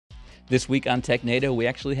This week on Technado, we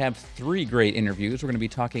actually have 3 great interviews. We're going to be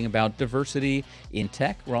talking about diversity in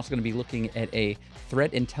tech. We're also going to be looking at a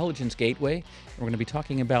threat intelligence gateway. We're going to be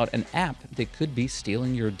talking about an app that could be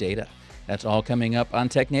stealing your data. That's all coming up on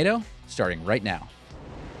Technado, starting right now.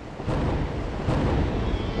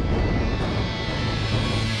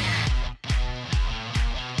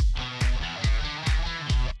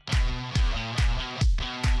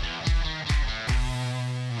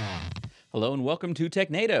 Hello and welcome to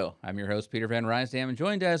Technado. I'm your host, Peter Van Rysdam,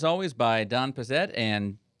 joined as always by Don Pizzette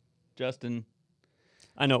and Justin.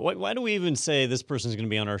 I know. Why do we even say this person's going to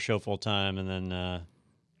be on our show full time and then,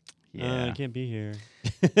 I can't be here?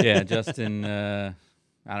 Yeah, Justin, I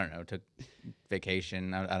don't know, took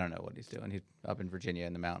vacation. I don't know what he's doing. He's up in Virginia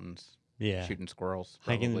in the mountains, shooting squirrels.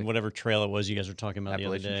 Hiking whatever trail it was you guys were talking about the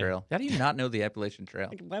other day. Appalachian Trail. How do you not know the Appalachian Trail?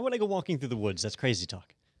 Why would I go walking through the woods? That's crazy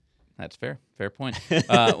talk. That's fair. Fair point.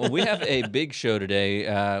 Well, we have a big show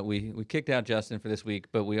today. We kicked out Justin for this week,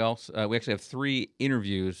 but we actually have 3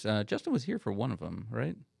 interviews. Justin was here for one of them,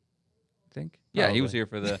 right? I think. Yeah, Probably. he was here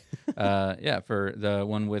for the for the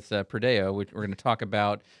one with Pradeo. We're going to talk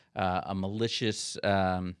about a malicious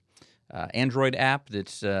Android app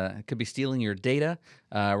that's could be stealing your data.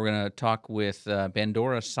 We're going to talk with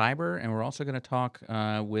Bandura Cyber, and we're also going to talk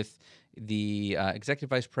with the executive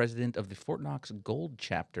vice president of the Fort Knox Gold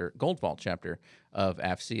Vault chapter of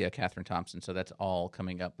AFCEA, Kathryn Thompson. So that's all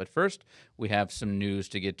coming up. But first, we have some news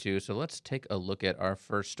to get to. So let's take a look at our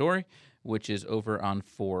first story, which is over on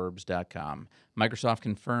Forbes.com. Microsoft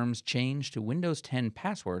confirms change to Windows 10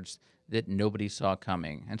 passwords that nobody saw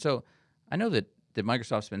coming. And so I know that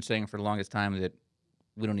Microsoft's been saying for the longest time that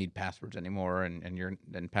we don't need passwords anymore,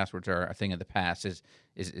 and passwords are a thing of the past.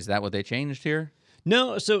 Is that what they changed here?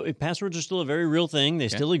 No, so passwords are still a very real thing. They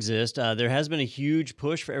still exist. There has been a huge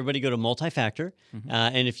push for everybody to go to multi-factor.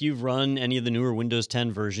 And if you've run any of the newer Windows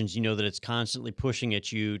 10 versions, you know that it's constantly pushing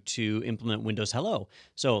at you to implement Windows Hello.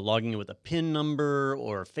 So logging in with a PIN number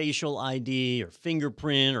or facial ID or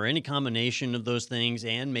fingerprint or any combination of those things,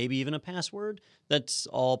 and maybe even a password, that's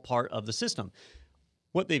all part of the system.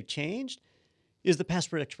 What they've changed is the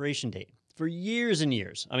password expiration date. For years and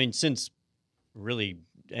years, I mean, since really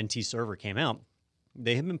NT Server came out,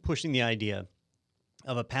 they have been pushing the idea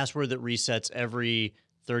of a password that resets every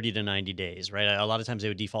 30 to 90 days, right? A lot of times they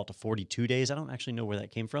would default to 42 days. I don't actually know where that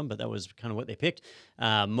came from, but that was kind of what they picked.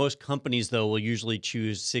 Most companies, though, will usually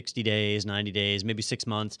choose 60 days, 90 days, maybe 6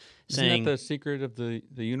 months. Isn't that the secret of the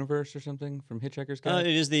universe or something from Hitchhiker's Guide?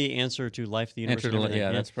 It is the answer to life, the universe,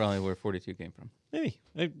 yeah, that's probably where 42 came from. Maybe.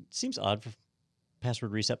 It seems odd for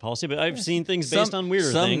password reset policy, but I've seen things based on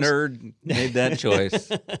weirder things. Some nerd made that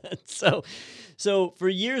choice. So for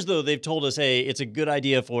years, though, they've told us, hey, it's a good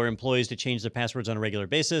idea for employees to change their passwords on a regular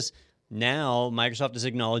basis. Now, Microsoft is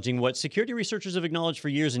acknowledging what security researchers have acknowledged for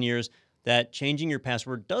years and years, that changing your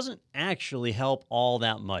password doesn't actually help all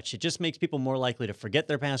that much. It just makes people more likely to forget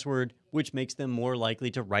their password, which makes them more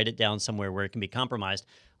likely to write it down somewhere where it can be compromised.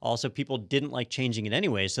 Also, people didn't like changing it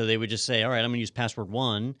anyway, so they would just say, all right, I'm going to use password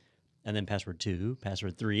 1, and then password 2,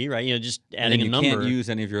 password 3, right? You know, just adding a number. You can't use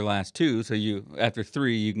any of your last 2, so after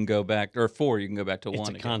 3 you can go back, or 4 you can go back to 1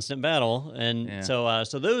 again. It's a constant battle, and so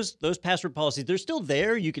those password policies, they're still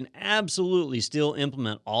there. You can absolutely still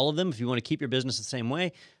implement all of them if you want to keep your business the same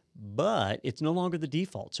way, but it's no longer the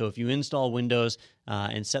default. So if you install Windows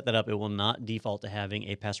and set that up, it will not default to having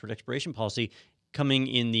a password expiration policy coming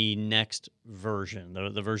in the next version,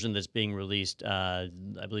 the version that's being released. I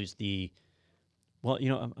believe it's the... Well, you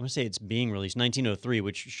know, I'm going to say it's being released, 1903,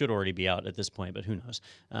 which should already be out at this point, but who knows?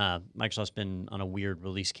 Microsoft's been on a weird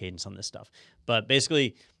release cadence on this stuff. But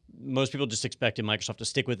basically, most people just expected Microsoft to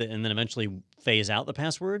stick with it and then eventually phase out the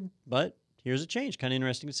password. But here's a change. Kind of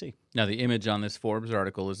interesting to see. Now, the image on this Forbes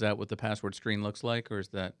article, is that what the password screen looks like, or is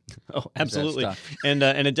that... Oh, absolutely. And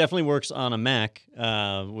it definitely works on a Mac,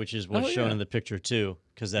 which is what's shown in the picture, too,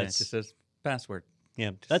 because that's... it just says password.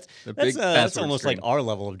 Yeah, that's almost screen. like our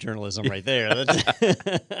level of journalism right there. You're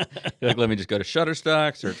like, let me just go to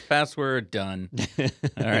Shutterstock, search password, done.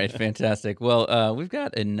 All right, fantastic. Well, we've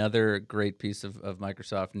got another great piece of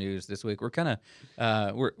Microsoft news this week. We're kind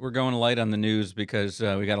of we're going light on the news because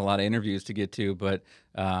we got a lot of interviews to get to, but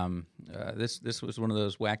this was one of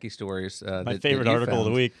those wacky stories. My favorite article of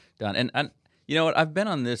the week. Done, and you know what? I've been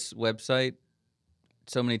on this website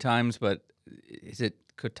so many times, but is it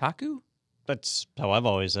Kotaku? That's how I've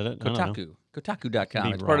always said it.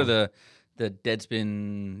 Kotaku.com. It's part of the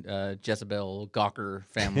Deadspin Jezebel Gawker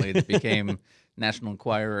family that became National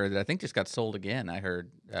Enquirer that I think just got sold again, I heard,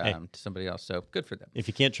 to somebody else. So good for them. If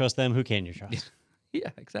you can't trust them, who can you trust? Yeah,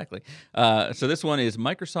 exactly. So this one is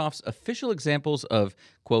Microsoft's official examples of,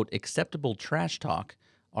 quote, acceptable trash talk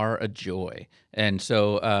are a joy. And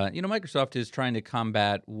so, Microsoft is trying to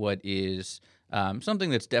combat what is something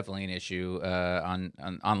that's definitely an issue on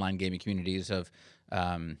online gaming communities of,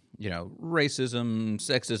 racism,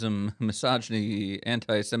 sexism, misogyny,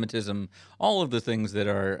 anti-Semitism, all of the things that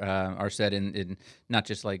are said in not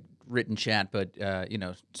just like written chat, but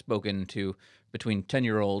spoken to between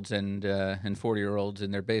 10-year-olds and 40-year-olds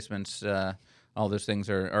in their basements. All those things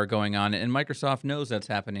are going on, and Microsoft knows that's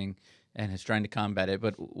happening and is trying to combat it.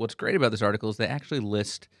 But what's great about this article is they actually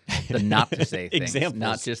list the not to say things, Examples.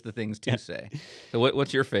 not just the things to say. So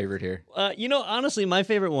what's your favorite here? Honestly, my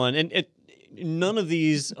favorite one, and none of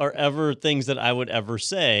these are ever things that I would ever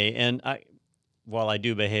say. And while I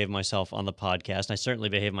do behave myself on the podcast, I certainly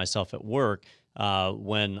behave myself at work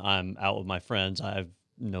when I'm out with my friends. I've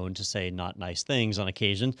known to say not nice things on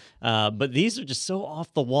occasion, but these are just so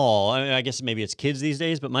off the wall. I mean, I guess maybe it's kids these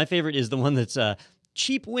days, but my favorite is the one that's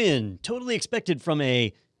cheap win, totally expected from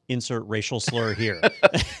a insert racial slur here.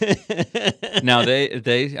 Now,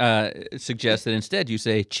 they suggest that instead you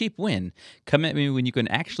say, cheap win, come at me when you can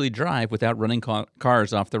actually drive without running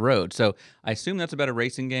cars off the road. So I assume that's about a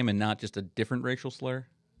racing game and not just a different racial slur.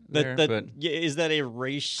 Is that a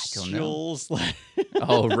racial slur?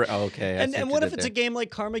 Okay. And what if it's a game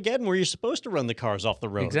like Carmageddon where you're supposed to run the cars off the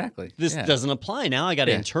road? Exactly. This doesn't apply now. I got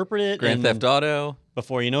to interpret it. Grand Theft Auto.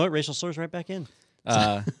 Before you know it, racial slurs right back in.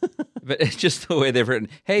 But it's just the way they've written.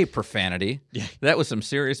 Hey, profanity. Yeah. That was some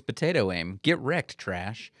serious potato aim. Get wrecked,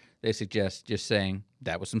 trash. They suggest just saying,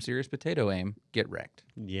 that was some serious potato aim. Get wrecked.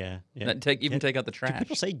 Yeah. Take out the trash. Do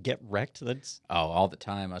people say get wrecked? all the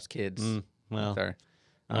time, us kids. Well...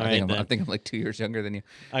 I think I'm like 2 years younger than you.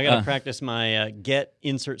 I got to practice my get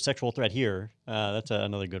insert sexual threat here. That's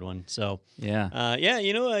another good one. So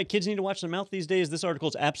kids need to watch their mouth these days. This article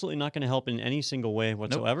is absolutely not going to help in any single way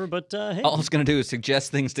whatsoever. Nope. But hey, all it's going to do is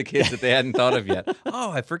suggest things to kids that they hadn't thought of yet.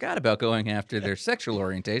 Oh, I forgot about going after their sexual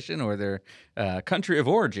orientation or their country of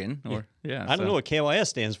origin. Or I don't know what KYS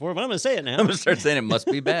stands for, but I'm going to say it now. I'm going to start saying it must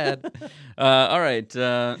be bad. All right.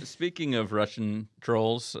 Speaking of Russian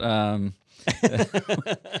trolls.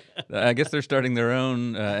 I guess they're starting their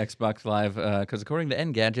own Xbox Live because according to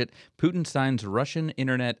Engadget, Putin signs Russian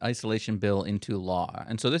internet isolation bill into law.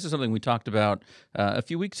 And so this is something we talked about a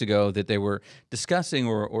few weeks ago that they were discussing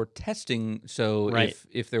or testing. So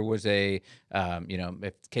if there was if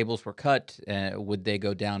cables were cut, would they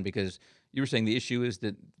go down? Because you were saying the issue is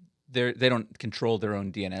that they don't control their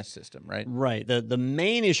own DNS system, right? Right. The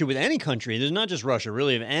main issue with any country, there's not just Russia,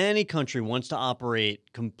 really, if any country wants to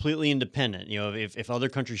operate completely independent, if other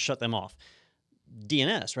countries shut them off,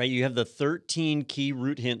 DNS, right? You have the 13 key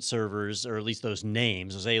root hint servers, or at least those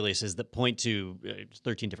names, those aliases that point to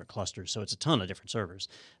 13 different clusters. So it's a ton of different servers.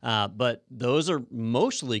 But those are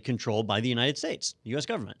mostly controlled by the United States, the U.S.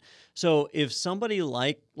 government. So if somebody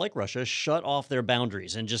like Russia shut off their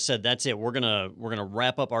boundaries and just said, that's it, we're gonna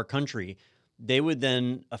wrap up our country, they would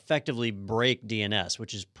then effectively break DNS,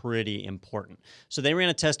 which is pretty important. So they ran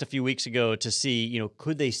a test a few weeks ago to see,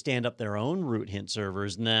 could they stand up their own root hint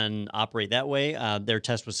servers and then operate that way? Their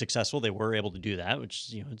test was successful. They were able to do that,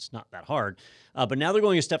 which, it's not that hard. But now they're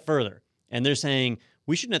going a step further, and they're saying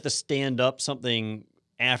we shouldn't have to stand up something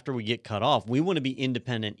after we get cut off. We want to be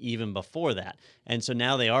independent even before that. And so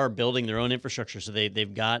now they are building their own infrastructure. So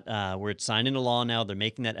they've got where it's signed into law now. They're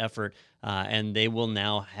making that effort, and they will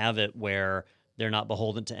now have it where they're not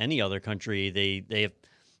beholden to any other country.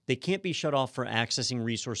 They can't be shut off for accessing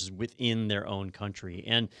resources within their own country.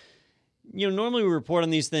 And normally we report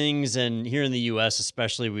on these things, and here in the U.S.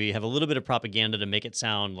 especially, we have a little bit of propaganda to make it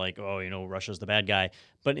sound like, Russia's the bad guy.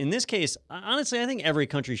 But in this case, honestly, I think every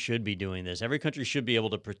country should be doing this. Every country should be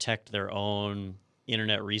able to protect their own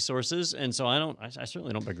internet resources, and so I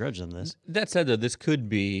certainly don't begrudge them this. That said, though, this could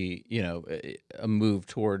be a move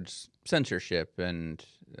towards censorship and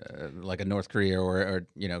like a North Korea or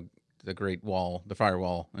the Great Wall, the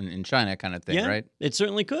firewall in China kind of thing, right? It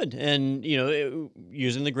certainly could. And,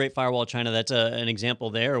 using the Great Firewall of China, that's an example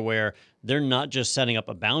there where they're not just setting up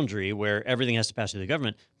a boundary where everything has to pass through the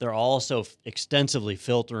government. They're also extensively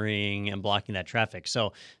filtering and blocking that traffic.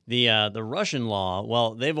 So the Russian law,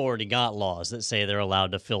 well, they've already got laws that say they're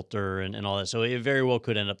allowed to filter and all that. So it very well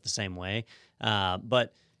could end up the same way.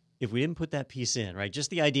 But if we didn't put that piece in, right, just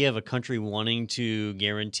the idea of a country wanting to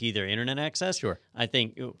guarantee their internet access, sure. I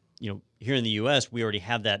think, here in the U.S., we already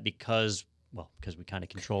have that because we kind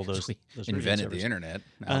of control those invented the internet.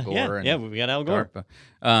 Al Gore we got Al Gore.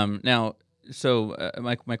 Now, so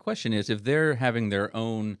my question is, if they're having their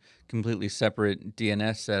own completely separate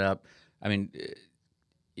DNS setup, I mean,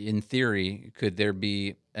 in theory, could there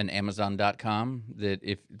be an Amazon.com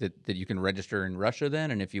that you can register in Russia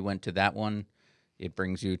then, and if you went to that one, it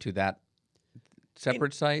brings you to that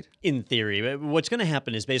separate site? In theory. What's going to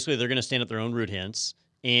happen is basically they're going to stand up their own root hints.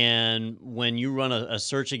 And when you run a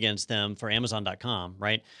search against them for Amazon.com,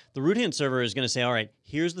 right, the root hint server is going to say, all right,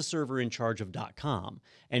 here's the server in charge of .com.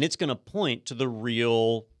 And it's going to point to the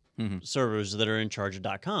real servers that are in charge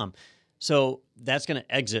of .com. So that's going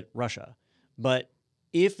to exit Russia. But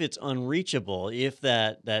if it's unreachable, if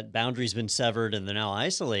that boundary's been severed and they're now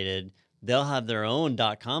isolated, they'll have their own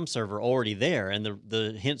 .com server already there, and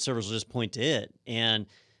the hint servers will just point to it. And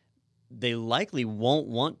they likely won't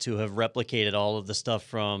want to have replicated all of the stuff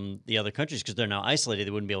from the other countries because they're now isolated.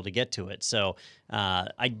 They wouldn't be able to get to it. So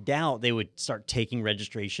I doubt they would start taking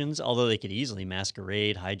registrations, although they could easily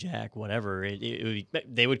masquerade, hijack, whatever.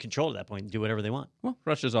 They would control at that point and do whatever they want. Well,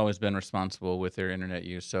 Russia's always been responsible with their internet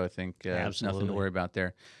use, so I think there's nothing to worry about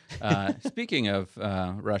there. Speaking of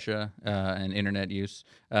Russia and internet use,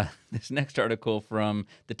 this next article from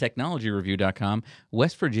the technologyreview.com,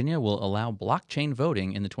 West Virginia will allow blockchain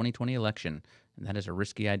voting in the 2020 election. And that is a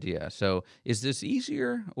risky idea. So is this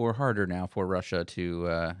easier or harder now for Russia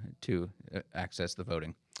to access the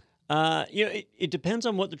voting? It depends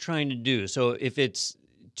on what they're trying to do. So if it's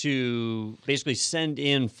to basically send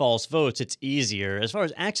in false votes, it's easier. As far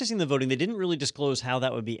as accessing the voting, they didn't really disclose how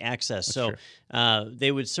that would be accessed.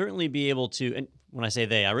 They would certainly be able to, and when I say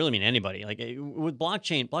they, I really mean anybody. Like with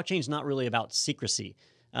blockchain's not really about secrecy.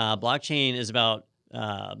 Blockchain is about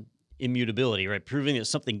immutability, right? Proving that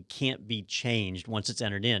something can't be changed once it's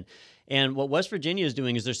entered in. And what West Virginia is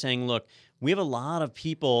doing is they're saying, look, we have a lot of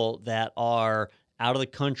people that are out of the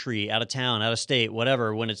country, out of town, out of state,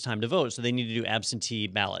 whatever, when it's time to vote. So they need to do absentee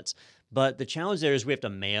ballots. But the challenge there is we have to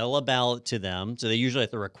mail a ballot to them. So they usually have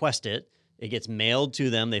to request it. It gets mailed to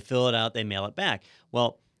them. They fill it out. They mail it back.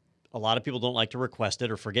 Well, a lot of people don't like to request it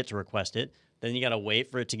or forget to request it. Then you got to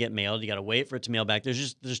wait for it to get mailed. You got to wait for it to mail back.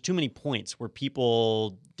 There's too many points where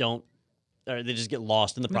people don't, or they just get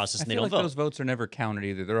lost in the process and they don't vote. Those votes are never counted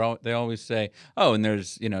either. They always say, oh, and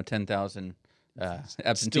there's 10,000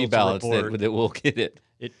 absentee ballots that will get it.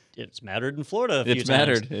 It's mattered in Florida a few times. It's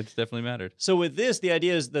mattered. It's definitely mattered. So with this, the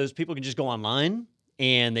idea is those people can just go online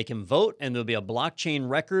and they can vote, and there'll be a blockchain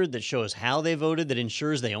record that shows how they voted, that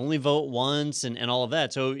ensures they only vote once and all of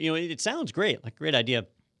that. So, it sounds great, like a great idea.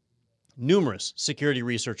 Numerous security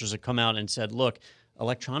researchers have come out and said, look,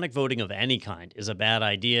 electronic voting of any kind is a bad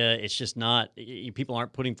idea. It's just not, people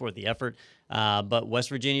aren't putting forth the effort. But West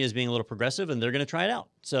Virginia is being a little progressive, and they're going to try it out.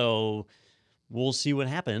 So we'll see what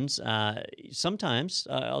happens. Sometimes,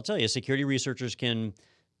 I'll tell you, security researchers can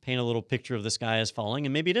paint a little picture of the sky as falling,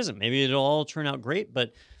 and maybe it isn't. Maybe it'll all turn out great,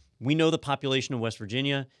 but we know the population of West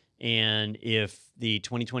Virginia, and if the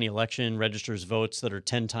 2020 election registers votes that are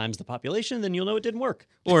 10 times the population, then you'll know it didn't work.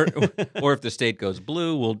 Or if the state goes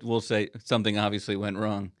blue, we'll say something obviously went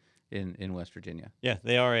wrong in West Virginia. Yeah,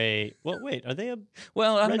 they are are they a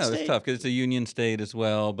Well, I don't red know. state? It's tough because it's a union state as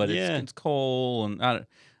well, but it's coal, and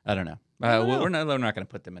I don't know. We're not going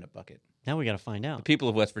to put them in a bucket. Now we got to find The out. people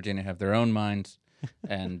of West Virginia have their own minds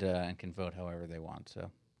and can vote however they want.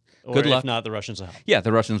 So Or good luck. if not, the Russians will help. Yeah,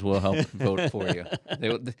 the Russians will help vote for you.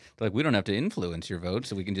 They're like, we don't have to influence your vote,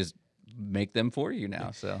 so we can just make them for you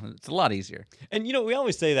now. So it's a lot easier. And, we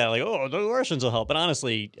always say that, like, oh, the Russians will help. But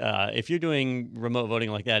honestly, if you're doing remote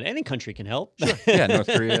voting like that, any country can help. Sure. Yeah, North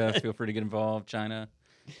Korea, feel free to get involved. China,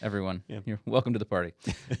 everyone. Yeah. You're welcome to the party.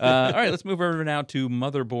 All right, let's move over now to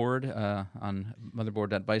Motherboard on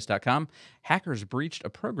motherboard.vice.com. Hackers breached a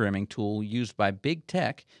programming tool used by big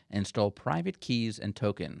tech and stole private keys and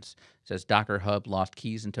tokens. It says Docker Hub lost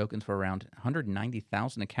keys and tokens for around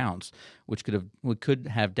 190,000 accounts, which could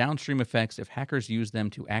have downstream effects if hackers use them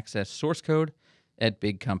to access source code at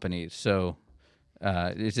big companies. So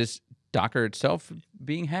is this Docker itself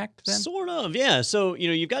being hacked then? Sort of, yeah. So,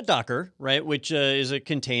 you've got Docker, right, which is a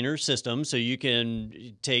container system. So you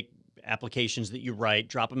can take applications that you write,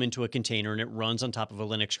 drop them into a container, and it runs on top of a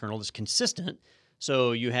Linux kernel that's consistent.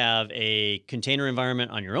 So you have a container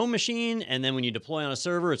environment on your own machine, and then when you deploy on a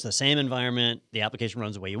server, it's the same environment. The application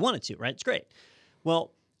runs the way you want it to, right? It's great.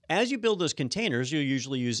 Well, as you build those containers, you'll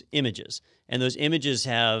usually use images. And those images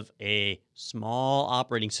have a small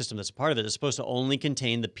operating system that's a part of it that's supposed to only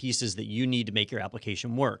contain the pieces that you need to make your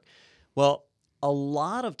application work. Well, a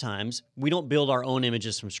lot of times, we don't build our own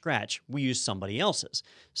images from scratch. We use somebody else's.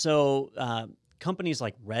 So companies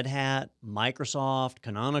like Red Hat, Microsoft,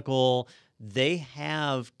 Canonical, they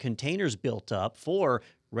have containers built up for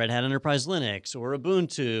Red Hat Enterprise Linux or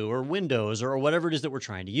Ubuntu or Windows or whatever it is that we're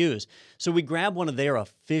trying to use. So we grab one of their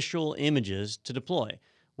official images to deploy.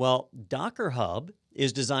 Well, Docker Hub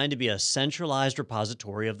is designed to be a centralized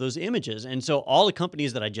repository of those images. And so all the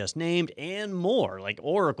companies that I just named and more, like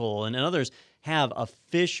Oracle and others, have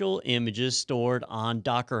official images stored on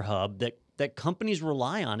Docker Hub that companies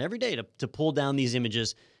rely on every day to pull down these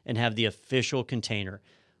images and have the official container.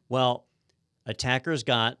 Well, attackers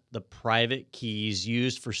got the private keys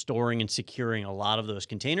used for storing and securing a lot of those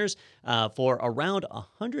containers for around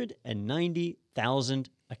 190,000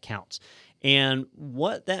 accounts. And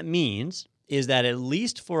what that means is that at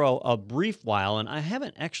least for a brief while, and I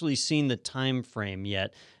haven't actually seen the time frame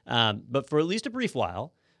yet, but for at least a brief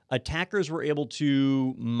while, attackers were able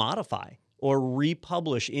to modify or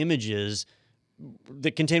republish images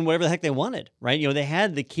that contain whatever the heck they wanted, right? You know, they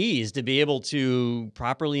had the keys to be able to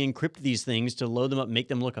properly encrypt these things, to load them up, make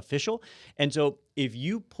them look official. And so if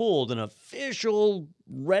you pulled an official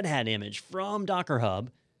Red Hat image from Docker Hub,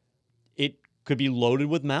 it could be loaded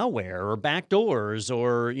with malware or backdoors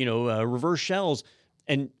or, reverse shells,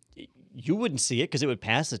 and you wouldn't see it because it would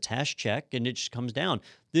pass the test check and it just comes down.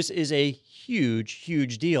 This is a huge,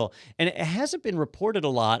 huge deal. And it hasn't been reported a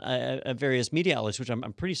lot at various media outlets, which I'm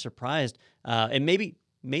pretty surprised. And maybe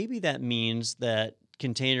that means that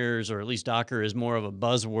containers, or at least Docker, is more of a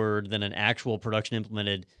buzzword than an actual production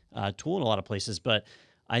implemented tool in a lot of places. But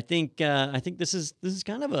I think this is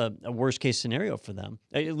kind of a worst case scenario for them.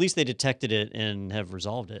 At least they detected it and have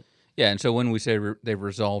resolved it. Yeah, and so when we say they've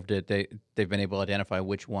resolved it, they've been able to identify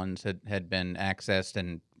which ones had been accessed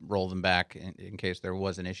and roll them back in case there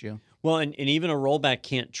was an issue. Well, and even a rollback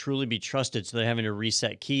can't truly be trusted, so they're having to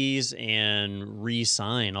reset keys and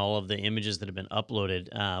re-sign all of the images that have been uploaded,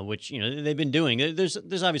 which they've been doing.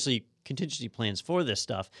 There's obviously contingency plans for this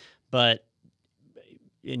stuff, but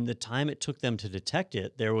in the time it took them to detect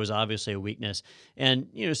it, there was obviously a weakness. And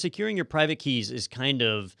securing your private keys is kind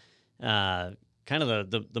of the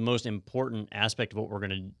most important aspect of what we're going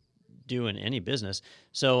to do in any business.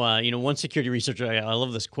 So, one security researcher, I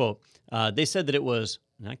love this quote. They said that it was,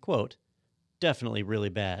 and I quote, definitely really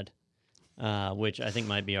bad, which I think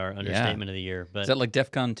might be our understatement of the year. But is that like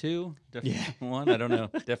DEFCON 2? DEFCON 1? I don't know.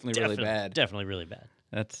 Definitely really bad. Definitely really bad.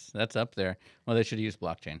 That's up there. Well, they should use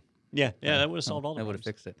blockchain. Yeah, that would have solved all the problems. That would have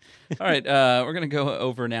fixed problems. it. All right, we're going to go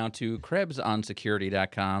over now to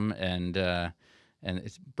KrebsOnSecurity.com, and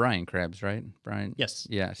it's Brian Krebs, right? Brian? Yes.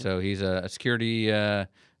 Yeah, so he's a security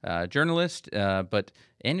journalist, but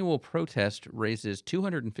annual protest raises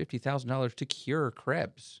 $250,000 to cure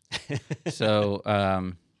Krebs. So,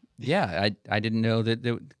 I didn't know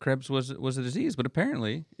that Krebs was a disease, but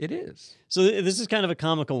apparently it is. So this is kind of a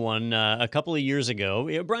comical one. A couple of years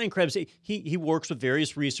ago, Brian Krebs, he works with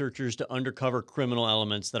various researchers to uncover criminal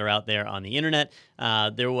elements that are out there on the internet.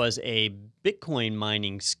 There was a Bitcoin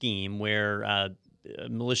mining scheme where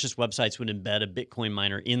malicious websites would embed a Bitcoin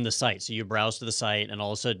miner in the site. So you browse to the site, and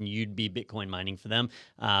all of a sudden you'd be Bitcoin mining for them.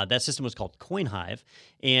 That system was called CoinHive,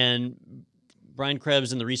 and Brian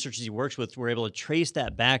Krebs and the researchers he works with were able to trace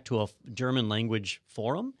that back to a German language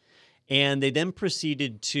forum. And they then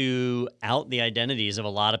proceeded to out the identities of a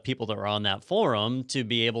lot of people that were on that forum to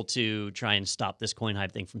be able to try and stop this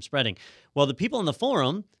CoinHive thing from spreading. Well, the people on the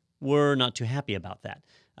forum were not too happy about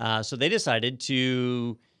that. So they decided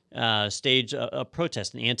to stage a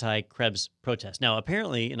protest, an anti-Krebs protest. Now,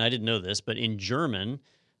 apparently, and I didn't know this, but in German,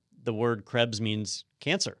 the word Krebs means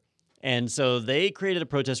cancer. And so they created a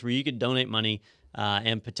protest where you could donate money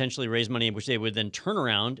and potentially raise money, which they would then turn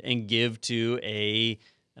around and give to a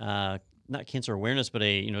not cancer awareness, but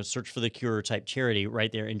a search for the cure type charity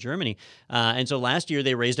right there in Germany. And so last year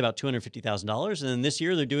they raised about $250,000, and then this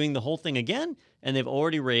year they're doing the whole thing again, and they've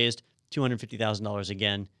already raised $250,000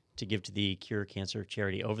 again to give to the Cure Cancer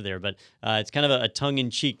charity over there. But it's kind of a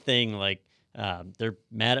tongue-in-cheek thing, like they're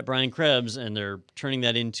mad at Brian Krebs, and they're turning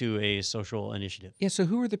that into a social initiative. Yeah, so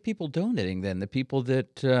who are the people donating then? The people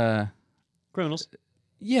that... criminals.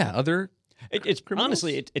 Yeah, other... It's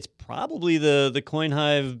honestly, it's probably the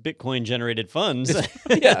CoinHive Bitcoin generated funds.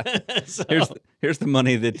 Yeah, So, here's the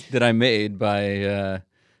money that I made by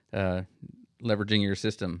leveraging your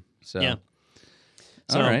system. So yeah.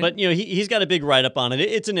 All right. But he's got a big write up on it.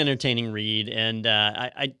 It's an entertaining read, and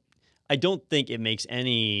I don't think it makes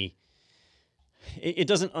any. It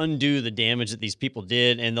doesn't undo the damage that these people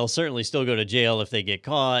did, and they'll certainly still go to jail if they get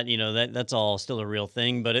caught. That's all still a real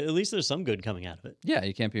thing, but at least there's some good coming out of it. Yeah,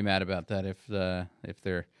 you can't be mad about that if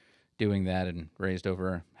they're doing that and raised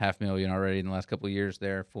over $500,000 already in the last couple of years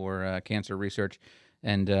there for cancer research.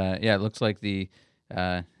 And it looks like the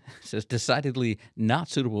says decidedly not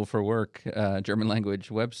suitable for work German language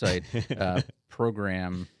website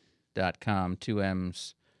program.com, 2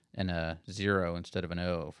 M's and a 0 instead of an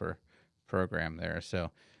O for program there. So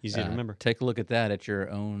Easy to remember. Take a look at that at your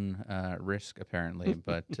own risk, apparently.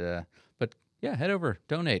 but yeah, head over,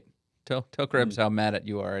 donate. Tell Krebs how mad at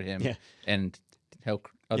you are at him, and tell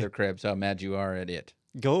other cribs how mad you are at it.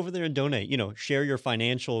 Go over there and donate. Share your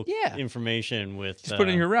financial information with. Just put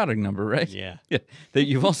in your routing number, right? Yeah. That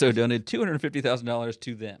you've also donated $250,000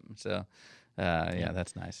 to them. So,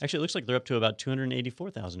 that's nice. Actually, it looks like they're up to about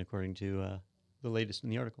 $284,000 according to the latest in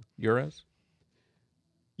the article. Euros?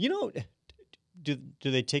 Do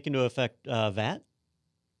they take into effect VAT?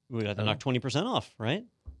 We got to knock 20% off, right?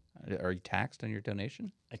 Are you taxed on your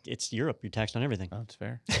donation? It's Europe. You're taxed on everything. Oh, that's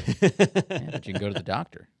fair. But you can go to the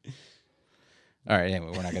doctor. All right.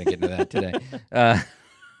 Anyway, we're not going to get into that today.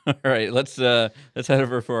 All right. Let's head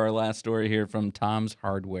over for our last story here from Tom's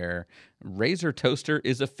Hardware. Razer toaster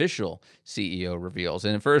is official, CEO reveals.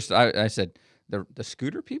 And at first, I said, the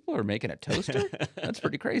scooter people are making a toaster? That's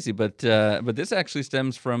pretty crazy. But this actually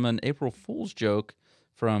stems from an April Fool's joke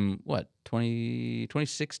from,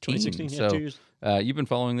 2016? 2016, so, 2 years. You've been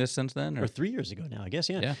following this since then? Or 3 years ago now, I guess,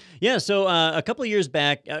 yeah. Yeah, so a couple of years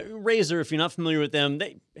back, Razer, if you're not familiar with them,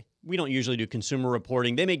 we don't usually do consumer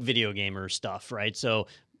reporting. They make video gamer stuff, right? So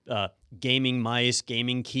gaming mice,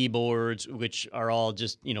 gaming keyboards, which are all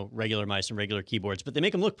just, regular mice and regular keyboards, but they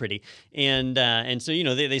make them look pretty. And so,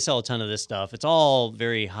 they sell a ton of this stuff. It's all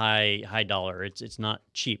very high dollar. It's not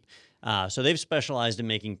cheap. So they've specialized in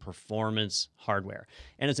making performance hardware.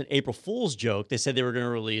 And it's an April Fool's joke. They said they were going to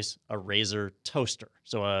release a Razer toaster,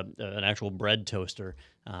 so an actual bread toaster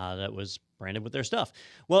that was branded with their stuff.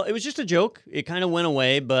 Well, it was just a joke. It kind of went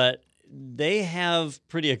away, but they have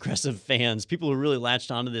pretty aggressive fans, people who really latched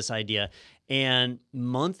onto this idea. And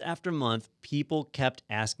month after month, people kept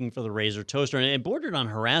asking for the Razer toaster, and it bordered on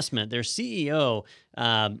harassment. Their CEO,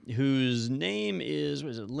 whose name is,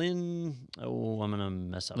 was it Lynn? Oh, I'm going to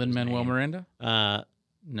mess up. Lin-Manuel Miranda?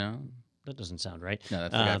 No, that doesn't sound right. No,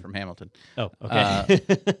 that's the guy from Hamilton. Oh, okay.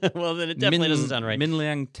 Well, then it definitely doesn't sound right. Min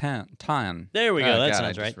Liang Tan. There we go. That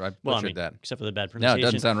sounds right. I butchered that. Except for the bad No, pronunciation. it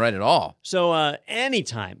doesn't sound right at all. So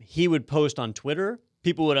anytime he would post on Twitter,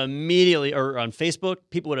 people would immediately, or on Facebook,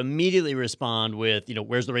 people would immediately respond with,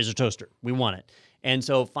 where's the Razer toaster? We want it. And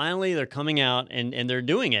so finally they're coming out and they're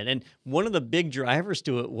doing it. And one of the big drivers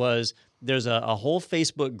to it was there's a whole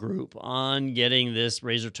Facebook group on getting this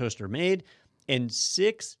Razer toaster made. And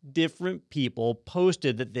 6 different people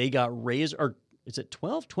posted that they got Razer, or is it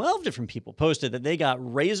 12? 12 different people posted that they got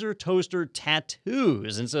Razer toaster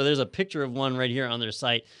tattoos. And so there's a picture of one right here on their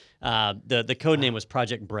site. The code name was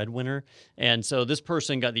Project Breadwinner. And so this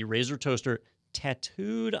person got the Razer toaster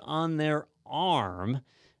tattooed on their arm,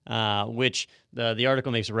 which the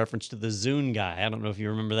article makes a reference to the Zune guy. I don't know if you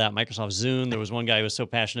remember that. Microsoft Zune. There was one guy who was so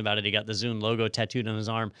passionate about it, he got the Zune logo tattooed on his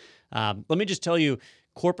arm. Let me just tell you,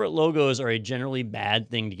 corporate logos are a generally bad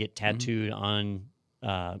thing to get tattooed on,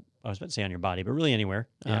 I was about to say on your body, but really anywhere.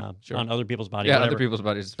 Sure. On other people's bodies. Yeah, whatever. other people's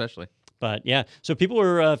bodies especially. But yeah, so people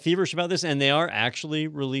are feverish about this, and they are actually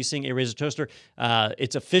releasing a Razer toaster.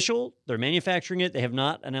 It's official. They're manufacturing it. They have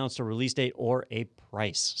not announced a release date or a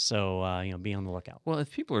price. So, be on the lookout. Well,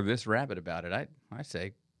 if people are this rabid about it, I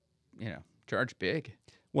say, charge big.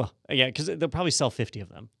 Well, yeah, because they'll probably sell 50 of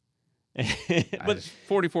them. But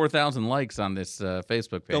 44,000 likes on this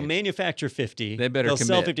Facebook page. They'll manufacture 50. They'll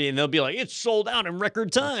sell 50, and they'll be like, it's sold out in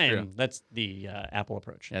record time. That's the Apple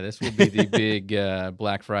approach. Yeah, this will be the big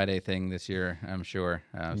Black Friday thing this year, I'm sure.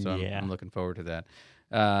 So I'm looking forward to that.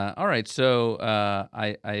 All right, so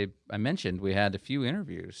I mentioned we had a few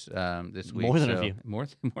interviews this week. More than a few. More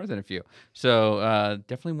than a few. So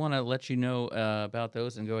definitely want to let you know about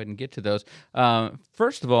those and go ahead and get to those.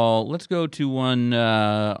 First of all, let's go to one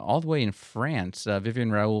all the way in France.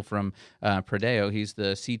 Vivien Raoul from Pradeo. He's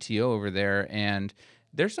the CTO over there, and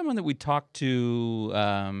there's someone that we talked to,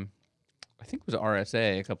 I think it was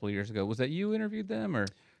RSA a couple of years ago. Was that you interviewed them, or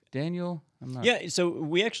Daniel? Yeah, so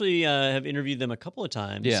we actually have interviewed them a couple of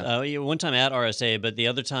times. Yeah. One time at RSA, but the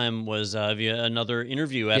other time was via another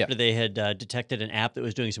interview after they had detected an app that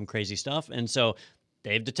was doing some crazy stuff. And so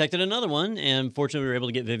they've detected another one, and fortunately we were able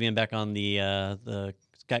to get Vivien back on the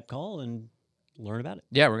Skype call and learn about it.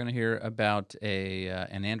 Yeah, we're going to hear about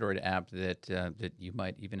an Android app that you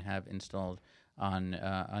might even have installed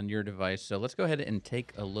on your device. So let's go ahead and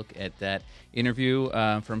take a look at that interview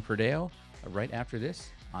from Pradeo right after this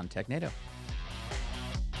on Technado.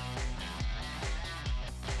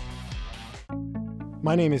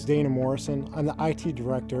 My name is Dana Morrison. I'm the IT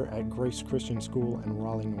director at Grace Christian School in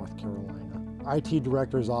Raleigh, North Carolina. IT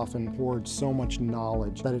directors often hoard so much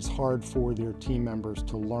knowledge that it's hard for their team members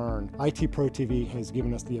to learn. IT Pro TV has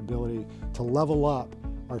given us the ability to level up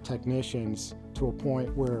our technicians to a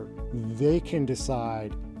point where they can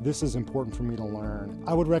decide, this is important for me to learn.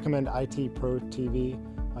 I would recommend IT Pro TV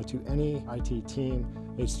to any IT team.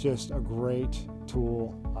 It's just a great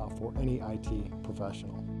tool for any IT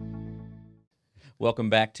professional.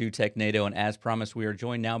 Welcome back to Technado, and as promised, we are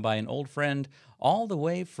joined now by an old friend all the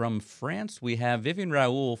way from France. We have Vivien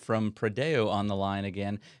Raoul from Pradeo on the line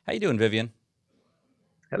again. How you doing, Vivien?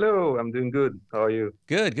 Hello, I'm doing good. How are you?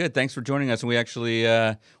 Good, good. Thanks for joining us. And we actually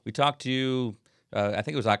we talked to you. I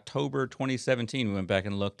think it was October 2017. We went back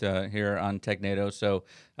and looked here on Technado. So,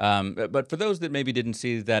 but for those that maybe didn't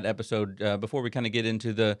see that episode, before we kind of get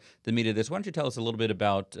into the meat of this, why don't you tell us a little bit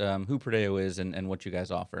about who Pradeo is and what you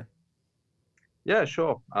guys offer? Yeah,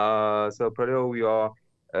 sure. So Pradeo, we are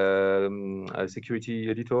a security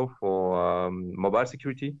editor for mobile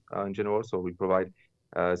security in general. So we provide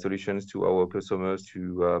solutions to our customers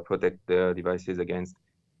to protect their devices against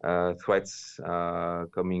threats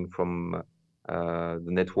coming from the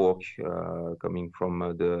network, coming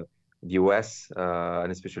from the OS,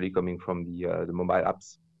 and especially coming from the mobile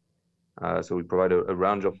apps. So we provide a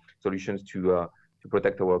range of solutions to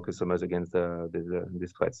protect our customers against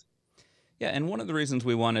these threats. Yeah, and one of the reasons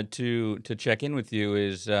we wanted to check in with you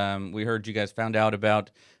is we heard you guys found out about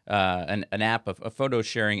an app, a photo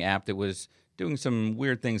sharing app that was doing some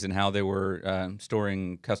weird things in how they were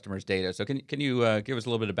storing customers' data. So can you give us a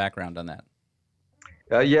little bit of background on that?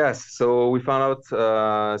 Yes, so we found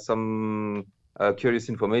out some curious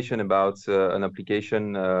information about an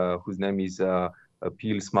application whose name is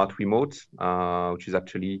Peel Smart Remote, which is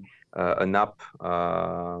actually an app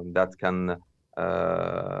that can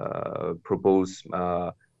propose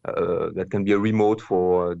that can be a remote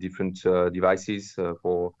for different devices,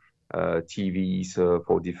 for TVs,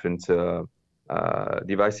 for different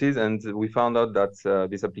devices. And we found out that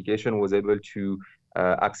this application was able to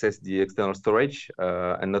access the external storage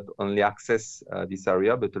and not only access this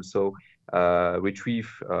area, but also retrieve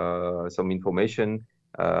some information,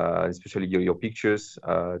 especially your pictures,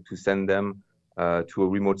 to send them to a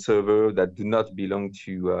remote server that do not belong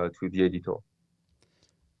to the editor.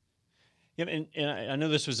 Yeah, and I know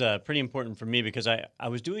this was pretty important for me because I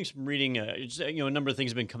was doing some reading. A number of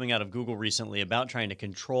things have been coming out of Google recently about trying to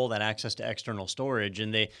control that access to external storage,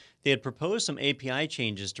 and they had proposed some API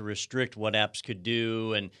changes to restrict what apps could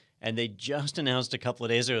do, and they just announced a couple of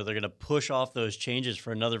days ago they're going to push off those changes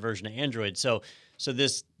for another version of Android. So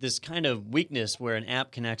this kind of weakness where an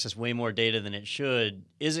app can access way more data than it should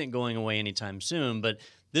isn't going away anytime soon. But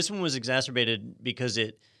this one was exacerbated because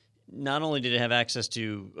it not only did it have access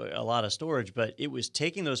to a lot of storage, but it was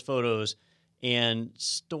taking those photos and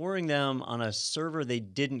storing them on a server they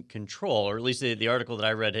didn't control, or at least the article that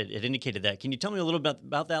I read had indicated that. Can you tell me a little bit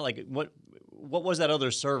about that? Like, what was that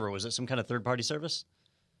other server? Was it some kind of third-party service?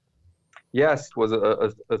 Yes, it was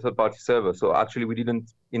a third-party server. So actually, we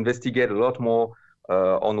didn't investigate a lot more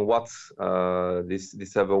on what this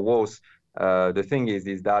server was. The thing is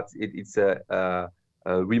that it's a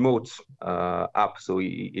remote app, so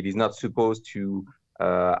it is not supposed to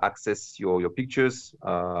access your pictures.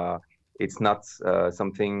 It's not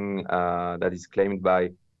something that is claimed by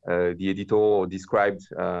the editor or described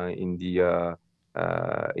in the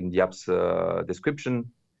app's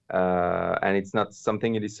description, and it's not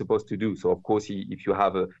something it is supposed to do. So of course, if you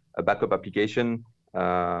have a backup application,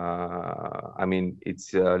 I mean,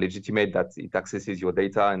 it's legitimate that it accesses your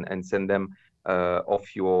data and send them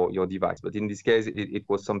off your device. But in this case, it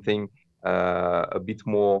was something a bit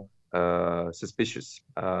more suspicious.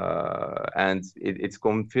 And it's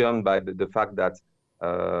confirmed by the fact that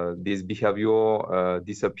this behavior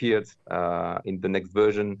disappeared in the next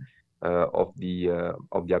version of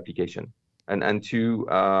the application. And to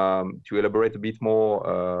elaborate a bit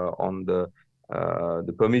more on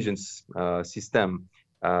the permissions system,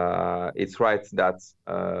 it's right that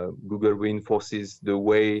Google reinforces the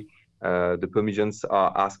way the permissions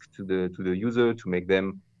are asked to the user to make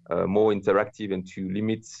them more interactive and to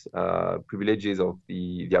limit privileges of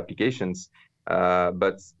the applications.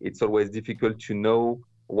 But it's always difficult to know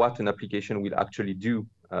what an application will actually do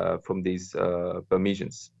from these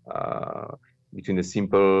permissions between a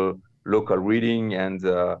simple local reading and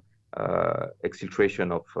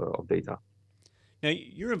exfiltration of data. Now,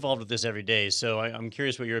 you're involved with this every day, so I'm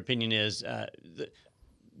curious what your opinion is.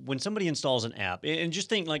 When somebody installs an app, and just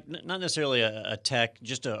think like not necessarily a tech,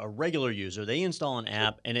 just a regular user, they install an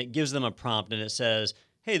app and it gives them a prompt and it says,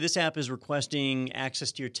 hey, this app is requesting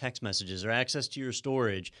access to your text messages or access to your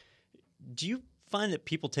storage. Do you find that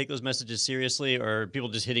people take those messages seriously, or are people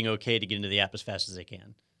just hitting OK to get into the app as fast as they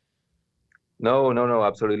can? No,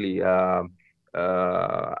 absolutely. I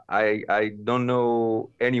don't know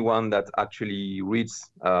anyone that actually reads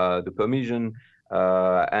the permission,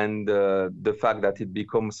 and the fact that it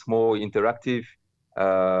becomes more interactive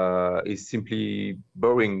is simply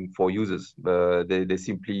boring for users. They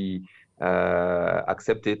simply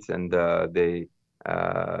accept it, and they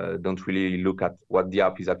don't really look at what the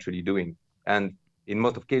app is actually doing. And in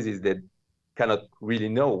most of cases, they cannot really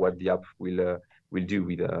know what the app will do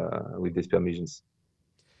with these permissions.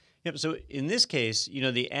 Yep. So in this case,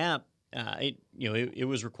 the app, it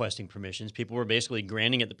was requesting permissions. People were basically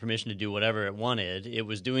granting it the permission to do whatever it wanted. It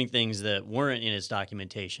was doing things that weren't in its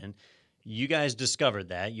documentation. You guys discovered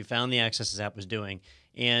that. You found the access this app was doing.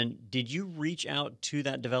 And did you reach out to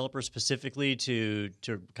that developer specifically to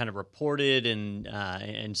kind of report it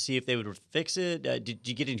and see if they would fix it? Did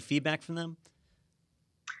you get any feedback from them?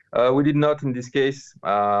 We did not in this case.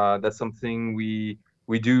 That's something we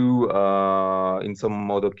do in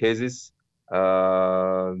some other cases.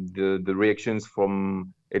 The reactions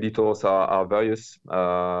from editors are various.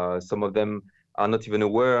 Some of them are not even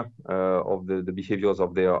aware of the behaviors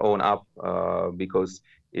of their own app because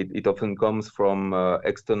it often comes from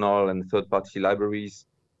external and third-party libraries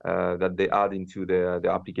that they add into their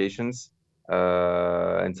applications.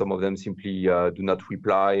 And some of them simply do not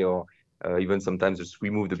reply, or even sometimes just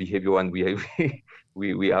remove the behavior, and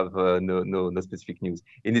we have no specific news.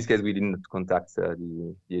 In this case, we didn't contact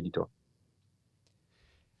the editor. All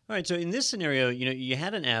right. So in this scenario, you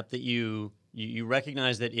had an app that you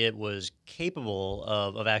recognized that it was capable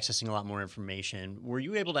of accessing a lot more information. Were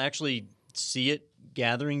you able to actually see it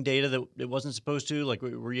gathering data that it wasn't supposed to? Like,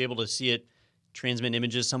 were you able to see it transmit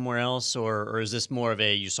images somewhere else, or is this more of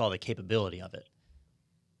you saw the capability of it?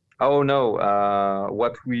 Oh no!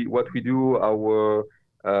 What we do,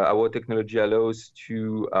 our technology allows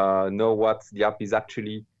to know what the app is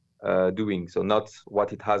actually doing. So not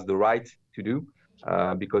what it has the right to do,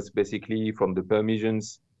 because basically from the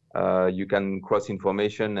permissions you can cross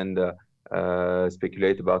information and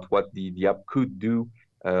speculate about what the app could do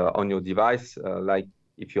on your device. Like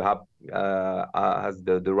if you have has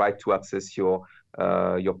the right to access your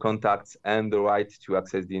contacts and the right to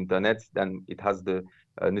access the internet, then it has the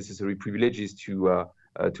necessary privileges to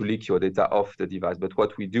leak your data off the device. But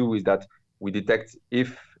what we do is that we detect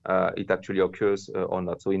if it actually occurs or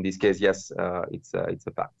not. So in this case, yes, it's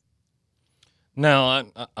a fact. Now,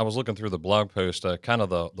 I was looking through the blog post. Kind of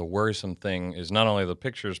the worrisome thing is not only the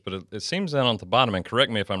pictures, but it seems that on the bottom, and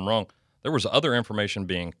correct me if I'm wrong, there was other information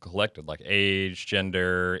being collected, like age,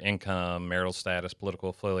 gender, income, marital status, political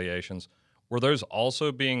affiliations. Were those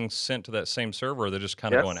also being sent to that same server, or they're just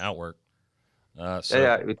kind of going outward? It's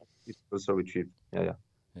also retrieved. Yeah.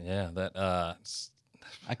 That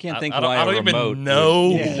I can't think I why don't a remote even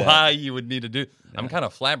know would why you would need to do. Yeah. I'm kind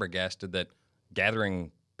of flabbergasted that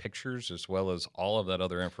gathering pictures as well as all of that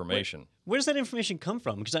other information. Where does that information come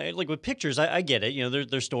from? Because like with pictures, I get it.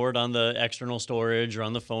 They're stored on the external storage or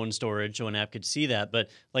on the phone storage, so an app could see that. But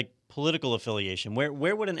like political affiliation,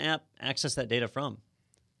 where would an app access that data from?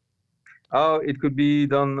 It could be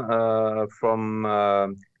done from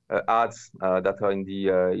ads that are in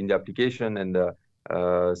the application, and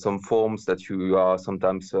some forms that you are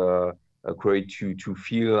sometimes create to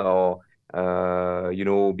fill,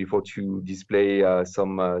 or before to display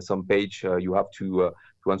some page, you have to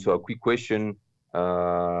answer a quick question.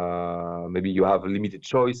 Maybe you have a limited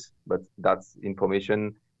choice, but that's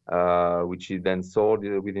information which is then stored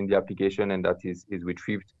within the application, and that is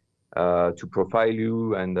retrieved to profile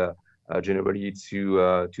you, and generally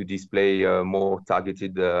to display more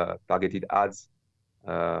targeted ads.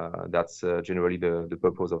 That's generally the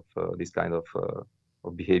purpose of this kind of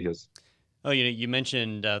behaviors. Oh, you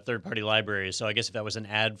mentioned third-party libraries, so I guess if that was an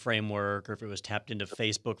ad framework, or if it was tapped into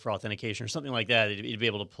Facebook for authentication or something like that, you'd be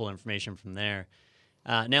able to pull information from there.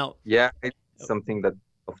 Now, it's something that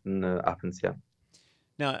often happens. Yeah.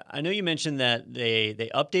 Now, I know you mentioned that they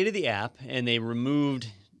updated the app and they removed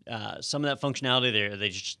some of that functionality there. They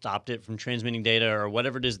just stopped it from transmitting data or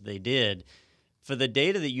whatever it is that they did. For the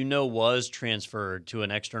data that was transferred to an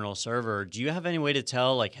external server, do you have any way to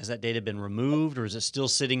tell, like, has that data been removed, or is it still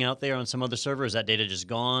sitting out there on some other server? Is that data just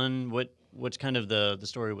gone? What's kind of the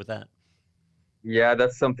story with that? Yeah,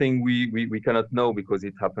 that's something we cannot know because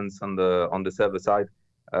it happens on the server side.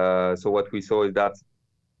 So what we saw is that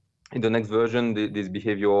in the next version, this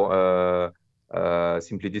behavior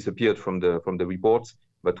simply disappeared from the reports.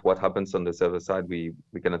 But what happens on the server side, we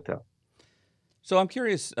cannot tell. So I'm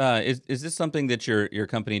curious, is this something that your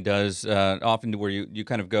company does often, where you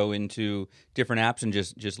kind of go into different apps and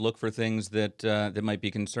just look for things that might be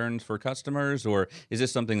concerns for customers, or is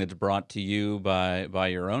this something that's brought to you by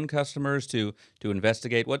your own customers to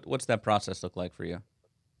investigate? What's that process look like for you?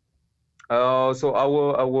 So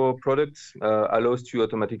our product allows to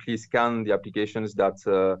automatically scan the applications that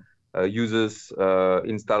users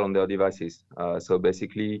install on their devices. So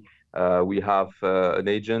basically, we have an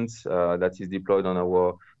agent that is deployed on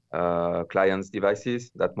our client's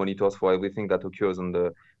devices that monitors for everything that occurs on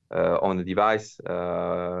the device,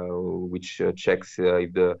 which checks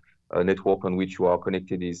if the network on which you are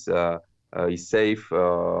connected is safe,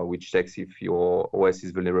 which checks if your OS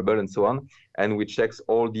is vulnerable, and so on, and which checks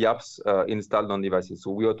all the apps installed on devices.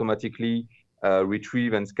 So we automatically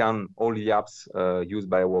retrieve and scan all the apps used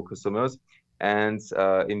by our customers. And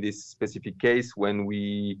in this specific case, when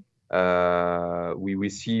we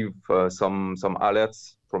receive some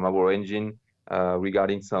alerts from our engine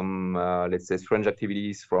regarding some, let's say, strange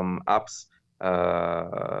activities from apps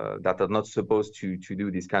that are not supposed to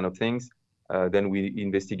do these kind of things, then we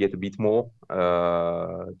investigate a bit more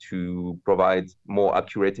to provide more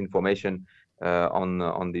accurate information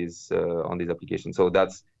on these applications. So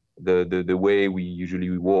that's the way we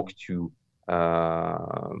usually work to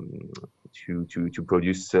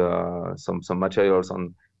produce some materials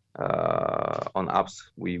on apps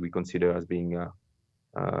we consider as being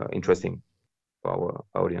interesting for our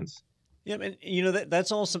audience. Yeah, and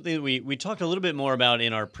that's all something that we talked a little bit more about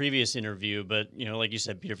in our previous interview. But like you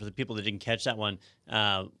said, Peter, for the people that didn't catch that one,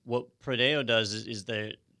 what Pradeo does is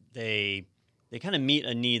they kind of meet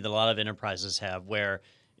a need that a lot of enterprises have, where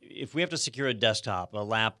if we have to secure a desktop, a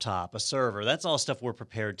laptop, a server, that's all stuff we're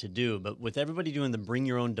prepared to do. But with everybody doing the bring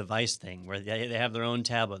your own device thing, where they have their own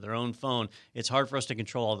tablet, their own phone, it's hard for us to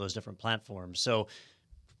control all those different platforms. So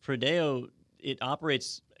Pradeo, it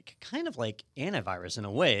operates kind of like antivirus in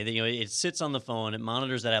a way. That, it sits on the phone, it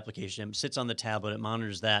monitors that application, it sits on the tablet, it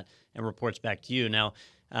monitors that, and reports back to you. Now,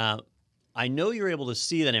 I know you're able to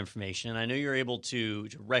see that information, and I know you're able to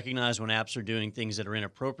recognize when apps are doing things that are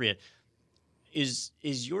inappropriate. Is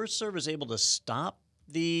your service able to stop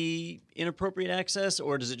the inappropriate access,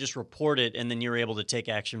 or does it just report it and then you're able to take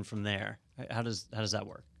action from there? How does that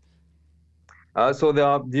work? So there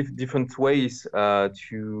are different ways to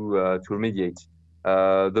remediate.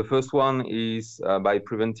 The first one is by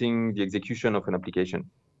preventing the execution of an application.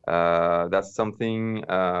 That's something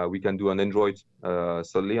we can do on Android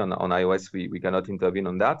solely. On iOS, we cannot intervene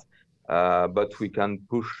on that, but we can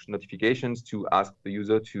push notifications to ask the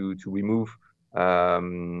user to remove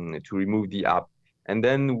the app. And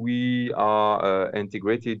then we are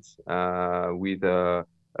integrated with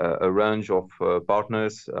a range of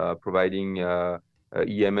partners providing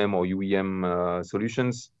EMM or UEM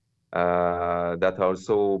solutions that are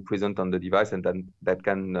also present on the device, and then that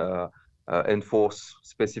can enforce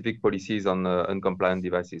specific policies on uncompliant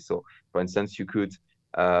devices. So, for instance, you could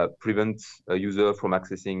prevent a user from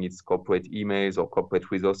accessing its corporate emails or corporate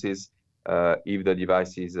resources if the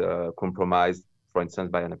device is compromised, for instance,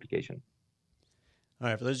 by an application. All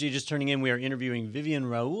right, for those of you just turning in, we are interviewing Vivien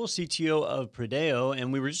Raoul, CTO of Pradeo,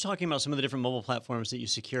 and we were just talking about some of the different mobile platforms that you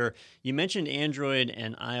secure. You mentioned Android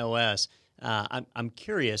and iOS. I'm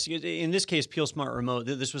curious, in this case, Peel Smart Remote,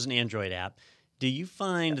 this was an Android app. Do you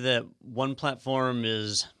find that one platform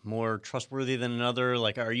is more trustworthy than another?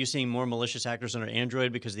 Like, are you seeing more malicious actors under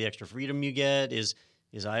Android because of the extra freedom you get? Is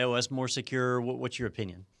iOS more secure? What's your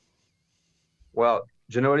opinion? Well,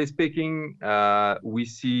 generally speaking, we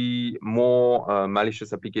see more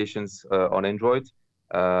malicious applications on Android,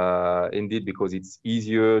 indeed, because it's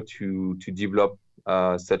easier to develop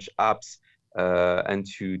such apps and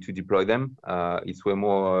to deploy them. It's way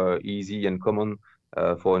more easy and common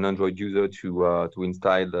for an Android user to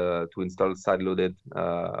install side-loaded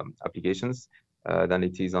applications than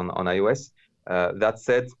it is on iOS. That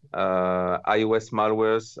said, iOS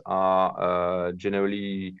malwares are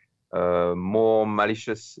generally more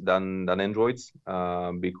malicious than Androids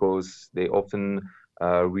because they often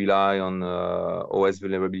rely on OS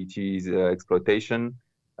vulnerabilities exploitation.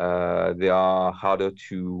 They are harder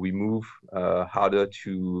to remove, harder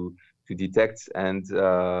to detect, and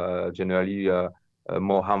generally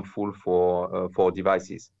more harmful for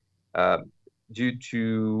devices. Due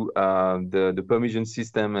to the permission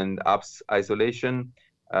system and apps isolation,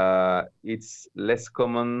 it's less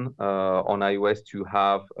common on iOS to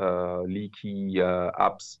have leaky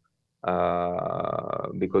apps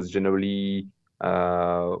because generally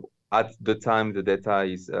at the time the data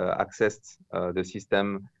is accessed, the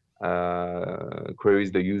system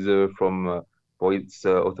queries the user for its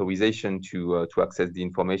authorization to access the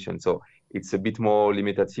information. So it's a bit more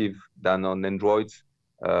limitative than on Android,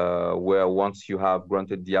 where once you have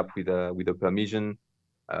granted the app with a permission,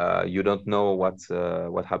 you don't know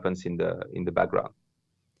what happens in the background.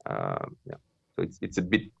 So it's a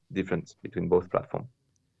bit different between both platforms.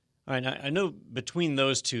 All right, I know between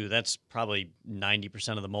those two, that's probably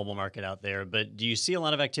 90% of the mobile market out there. But do you see a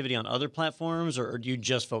lot of activity on other platforms, or do you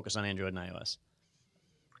just focus on Android and iOS?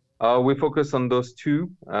 We focus on those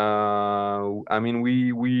two. I mean,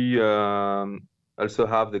 we also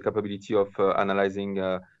have the capability of analyzing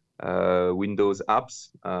Windows apps.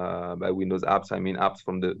 By Windows apps, I mean apps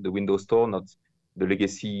from the Windows Store, not the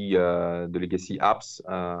legacy apps,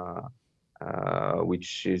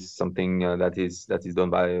 which is something that is done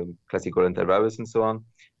by classical antivirus and so on.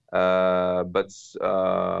 But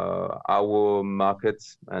our market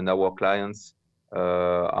and our clients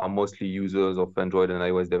are mostly users of Android and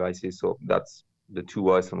iOS devices, so that's the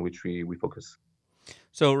two areas on which we focus.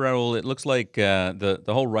 So, Raoul, it looks like the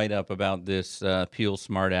whole write-up about this Peel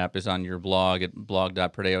Smart app is on your blog at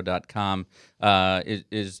blog.pradeo.com.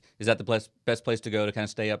 Is that the best place to go to kind of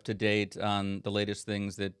stay up to date on the latest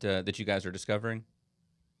things that you guys are discovering?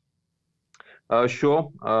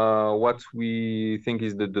 Sure. What we think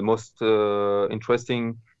is the most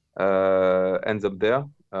interesting ends up there.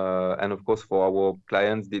 And of course, for our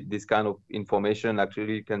clients, this kind of information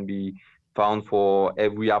actually can be found for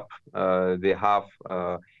every app they have.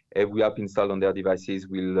 Every app installed on their devices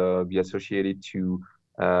will be associated to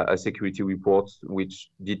a security report which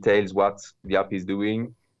details what the app is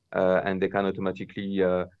doing, and they can automatically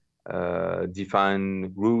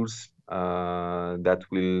define rules that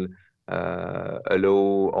will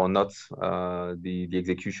allow or not the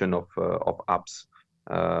execution of apps.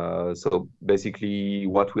 So basically,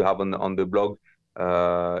 what we have on the blog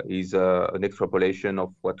is an extrapolation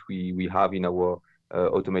of what we have in our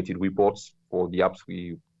automated reports for the apps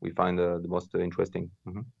we find the most interesting.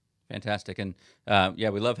 Mm-hmm. Fantastic. And yeah,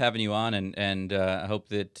 we love having you on, and I hope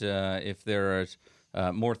that if there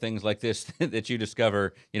are more things like this that you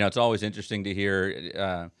discover, it's always interesting to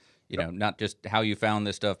hear, not just how you found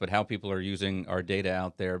this stuff, but how people are using our data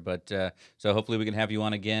out there. But so hopefully we can have you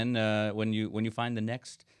on again when you find the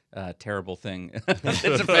next terrible thing that's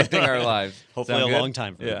affecting our lives. Hopefully Sound a good? long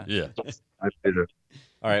time for Yeah. you. Yeah. My pleasure.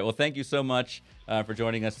 All right. Well, thank you so much for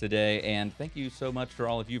joining us today, and thank you so much for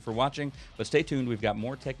all of you for watching. But stay tuned. We've got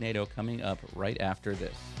more Technado coming up right after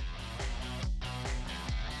this.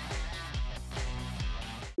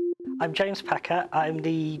 I'm James Packer. I'm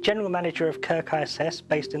the General Manager of Kirk ISS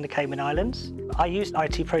based in the Cayman Islands. I used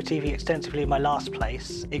IT Pro TV extensively in my last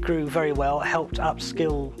place. It grew very well, helped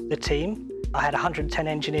upskill the team. I had 110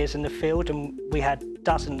 engineers in the field, and we had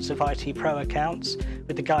dozens of IT Pro accounts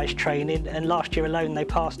with the guys training, and last year alone they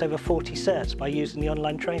passed over 40 certs by using the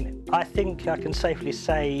online training. I think I can safely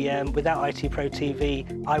say without IT Pro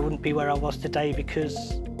TV I wouldn't be where I was today,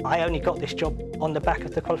 because I only got this job on the back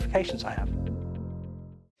of the qualifications I have.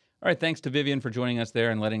 All right, thanks to Vivien for joining us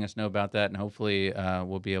there and letting us know about that, and hopefully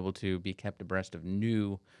we'll be able to be kept abreast of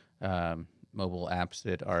new mobile apps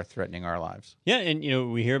that are threatening our lives. Yeah,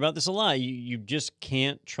 and we hear about this a lot. You just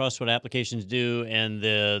can't trust what applications do, and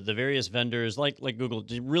the various vendors like Google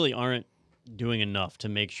really aren't doing enough to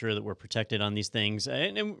make sure that we're protected on these things.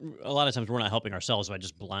 And a lot of times we're not helping ourselves by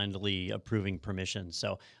just blindly approving permissions.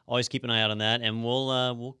 So always keep an eye out on that, and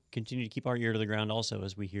we'll continue to keep our ear to the ground also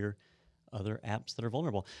as we hear other apps that are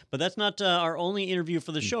vulnerable. But that's not our only interview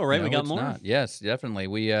for the show, right? No, we got it's more? Not. Yes, definitely.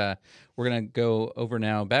 We're going to go over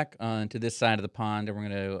now back onto this side of the pond, and we're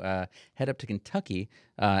going to head up to Kentucky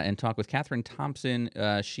and talk with Kathryn Thompson.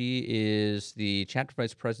 She is the chapter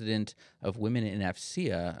vice president of Women in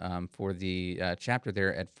AFCEA for the chapter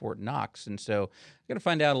there at Fort Knox. And so we're going to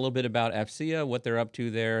find out a little bit about AFCEA, what they're up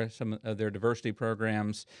to there, some of their diversity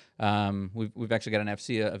programs. We've actually got an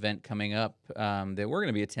AFCEA event coming up that we're going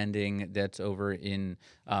to be attending that's over in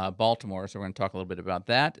Baltimore. So we're going to talk a little bit about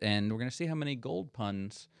that, and we're going to see how many gold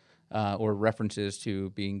puns or references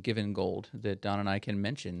to being given gold that Don and I can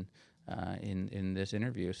mention in this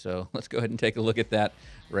interview. So let's go ahead and take a look at that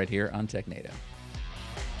right here on Technado.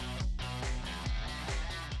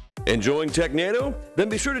 Enjoying Technado? Then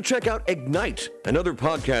be sure to check out Ignite, another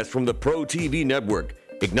podcast from the Pro TV network.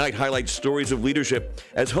 Ignite highlights stories of leadership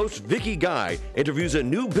as host Vicky Guy interviews a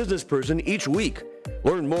new business person each week.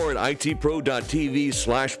 Learn more at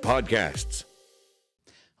itpro.tv/podcasts.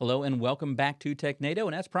 Hello and welcome back to Technado.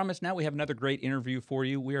 And as promised, now we have another great interview for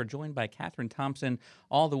you. We are joined by Kathryn Thompson,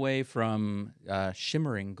 all the way from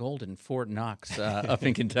shimmering golden Fort Knox up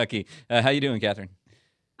in Kentucky. How you doing, Kathryn?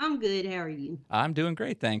 I'm good. How are you? I'm doing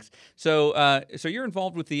great, thanks. So you're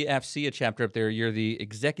involved with the AFCEA chapter up there. You're the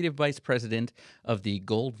executive vice president of the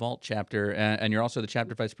Gold Vault chapter, and you're also the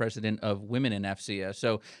chapter vice president of Women in AFCEA.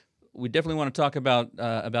 So we definitely want to talk about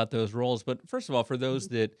those roles. But first of all, for those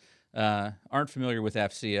that aren't familiar with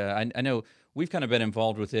AFCEA, I know we've kind of been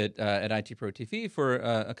involved with it at IT Pro TV for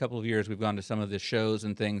a couple of years. We've gone to some of the shows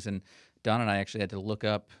and things, and Don and I actually had to look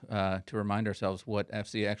up to remind ourselves what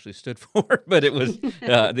AFCEA actually stood for, but it was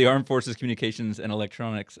the Armed Forces Communications and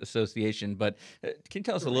Electronics Association. But can you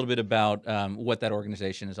tell us a little bit about what that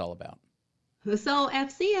organization is all about? So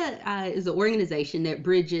AFCEA is an organization that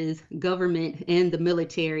bridges government and the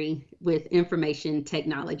military with information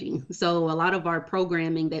technology. So a lot of our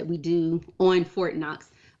programming that we do on Fort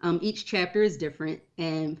Knox, each chapter is different,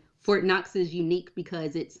 and Fort Knox is unique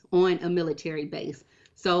because it's on a military base.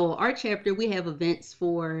 So our chapter, we have events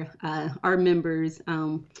for our members.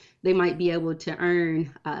 They might be able to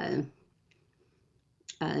earn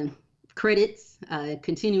credits,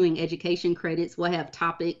 continuing education credits. We'll have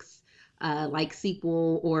topics like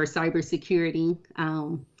SQL or cybersecurity.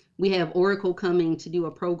 We have Oracle coming to do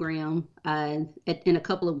a program in a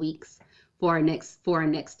couple of weeks for our next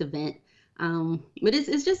event. But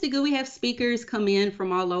it's just a good. We have speakers come in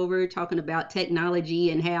from all over talking about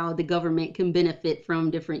technology and how the government can benefit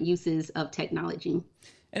from different uses of technology.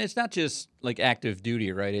 And it's not just like active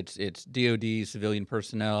duty, right? It's DoD, civilian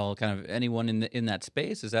personnel, kind of anyone in that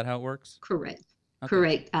space. Is that how it works? Correct. Okay.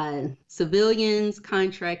 Correct. Civilians,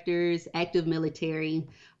 contractors, active military,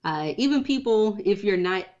 even people, if you're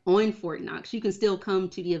not on Fort Knox, you can still come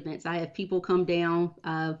to the events. I have people come down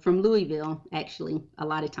from Louisville, actually, a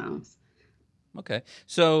lot of times. Okay.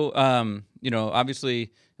 So,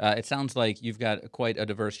 obviously, it sounds like you've got quite a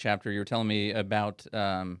diverse chapter. You were telling me about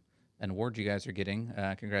an award you guys are getting.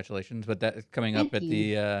 Congratulations! But that's coming up at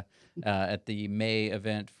the May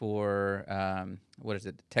event for what is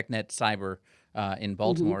it? TechNet Cyber in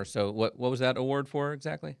Baltimore. So, what was that award for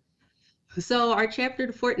exactly? So our chapter,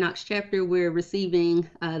 the Fort Knox chapter, we're receiving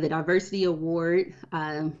the Diversity Award.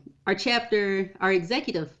 Our chapter, our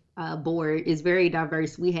executive board is very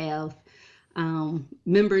diverse. We have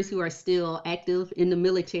members who are still active in the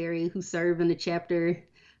military who serve in the chapter.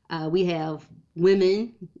 We have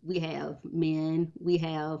women, we have men, we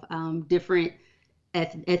have different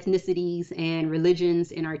ethnicities and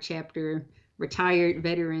religions in our chapter, retired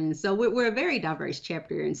veterans. So we're a very diverse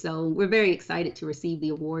chapter, and so we're very excited to receive the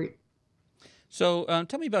award. So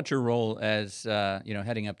tell me about your role as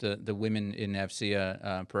heading up the Women in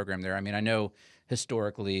AFCEA program there. I mean, I know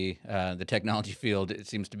historically the technology field, it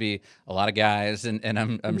seems to be a lot of guys, and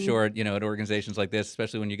I'm sure at organizations like this,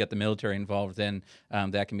 especially when you get the military involved, then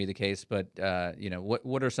that can be the case. But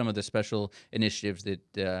what are some of the special initiatives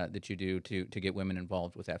that you do to get women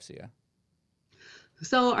involved with AFCEA?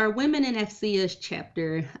 So our Women in AFCEA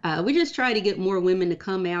chapter, we just try to get more women to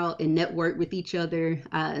come out and network with each other.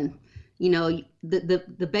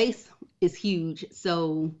 The base is huge,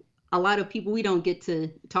 so a lot of people, we don't get to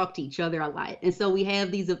talk to each other a lot, and so we have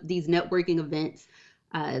these networking events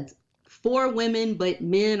for women, but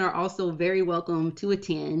men are also very welcome to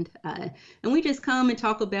attend. And we just come and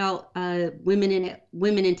talk about women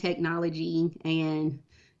in technology, and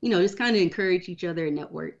just kind of encourage each other and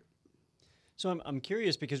network. So I'm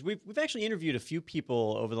curious because we've actually interviewed a few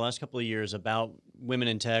people over the last couple of years about women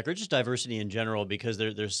in tech or just diversity in general, because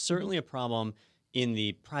there's certainly a problem in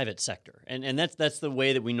the private sector. And that's the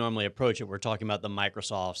way that we normally approach it. We're talking about the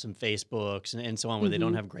Microsofts and Facebooks and so on, where they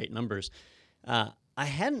don't have great numbers. I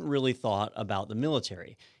hadn't really thought about the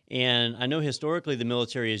military. And I know historically the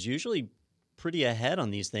military is usually pretty ahead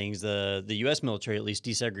on these things. The U.S. military at least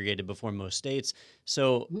desegregated before most states.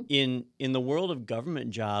 So in the world of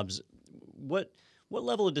government jobs, what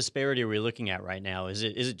level of disparity are we looking at right now? Is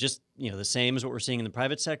it just the same as what we're seeing in the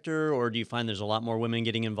private sector, or do you find there's a lot more women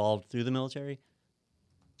getting involved through the military?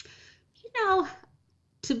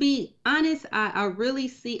 To be honest, I really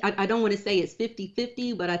see, I don't want to say it's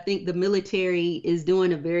 50-50, but I think the military is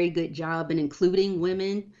doing a very good job in including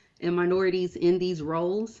women and minorities in these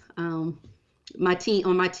roles. On my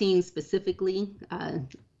team specifically,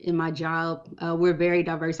 in my job, we're very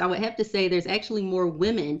diverse. I would have to say there's actually more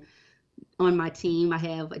women on my team. I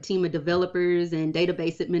have a team of developers and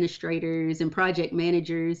database administrators and project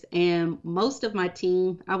managers, and most of my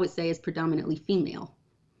team, I would say, is predominantly female.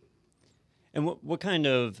 And what kind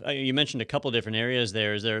of, you mentioned a couple different areas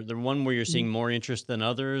there. Is there the one where you're seeing more interest than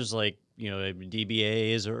others, like,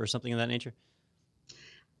 DBAs or something of that nature?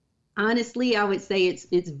 Honestly, I would say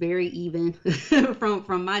it's very even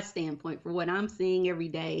from my standpoint. For what I'm seeing every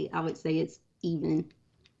day, I would say it's even.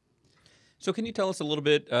 So can you tell us a little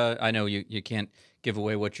bit? I know you can't give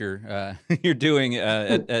away what you're you're doing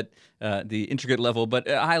at the intricate level, but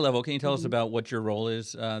at a high level, can you tell us about what your role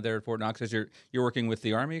is there at Fort Knox? As you're working with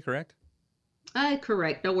the Army, correct?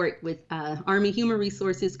 Correct. I work with Army Human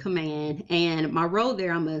Resources Command, and my role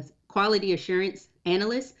there, I'm a quality assurance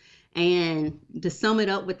analyst. And to sum it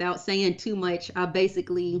up without saying too much, I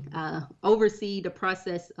basically oversee the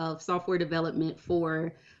process of software development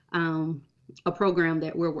for a program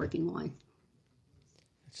that we're working on.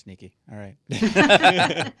 Sneaky. All right.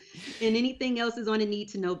 And anything else is on a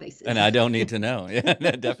need-to-know basis. And I don't need to know. Yeah,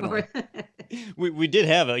 definitely. We did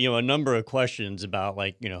have a number of questions about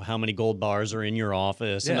like how many gold bars are in your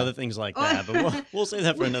office and other things like that, but we'll save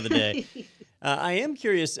that for another day. I am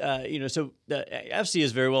curious, so the AFCEA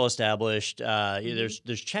is very well established.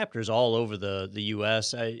 There's chapters all over the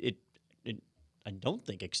U.S. I don't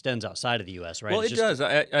think extends outside of the U.S., right? Well, it does.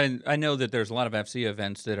 I know that there's a lot of AFCEA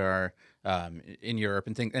events that are in Europe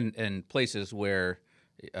and places where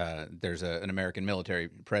there's an American military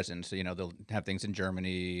presence. They'll have things in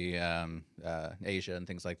Germany, Asia, and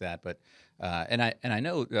things like that. But and I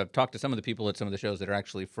know I've talked to some of the people at some of the shows that are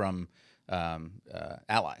actually from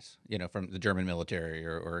allies, from the German military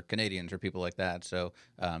or Canadians or people like that. So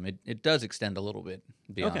it does extend a little bit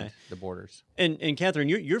beyond the borders. And Kathryn,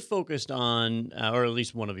 you're focused on, or at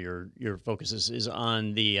least one of your focuses is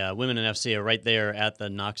on the women in AFCEA right there at the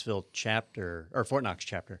Knoxville chapter or Fort Knox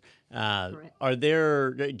chapter.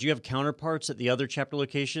 Do you have counterparts at the other chapter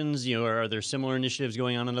locations? Are there similar initiatives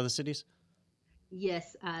going on in other cities?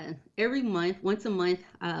 Yes, every month, once a month,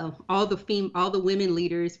 all the women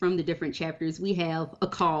leaders from the different chapters, we have a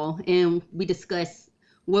call and we discuss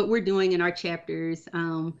what we're doing in our chapters.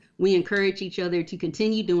 We encourage each other to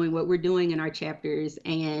continue doing what we're doing in our chapters,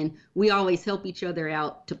 and we always help each other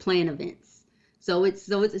out to plan events. So it's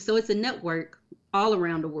a network all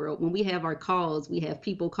around the world. When we have our calls, we have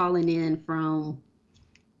people calling in from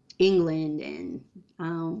England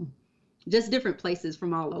and just different places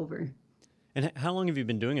from all over. And how long have you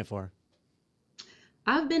been doing it for?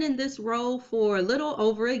 I've been in this role for a little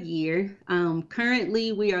over a year.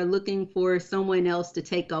 Currently, we are looking for someone else to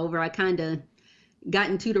take over. I kind of got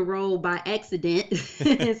into the role by accident,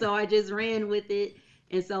 and so I just ran with it.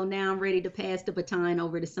 And so now I'm ready to pass the baton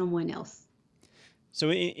over to someone else.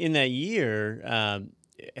 So in that year,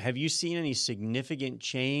 have you seen any significant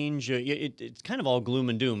change? It's kind of all gloom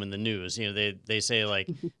and doom in the news. They say like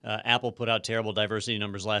Apple put out terrible diversity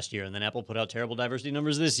numbers last year, and then Apple put out terrible diversity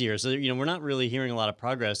numbers this year. So we're not really hearing a lot of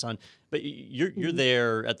progress on. But you're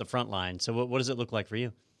there at the front line. So what does it look like for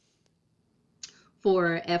you?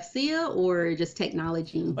 For AFCEA or just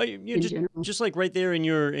technology in general? Just like right there in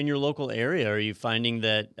your local area. Are you finding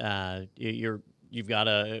that you've got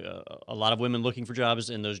a lot of women looking for jobs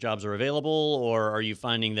and those jobs are available, or are you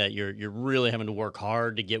finding that you're really having to work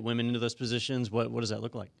hard to get women into those positions? What does that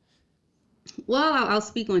look like? Well, I'll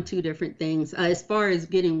speak on two different things. As far as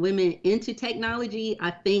getting women into technology,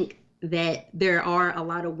 I think that there are a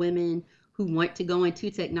lot of women who want to go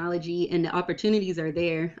into technology and the opportunities are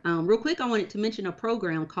there. Real quick, I wanted to mention a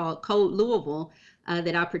program called Code Louisville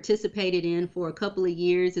that I participated in for a couple of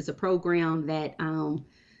years. It's a program that,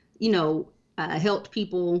 helped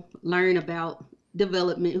people learn about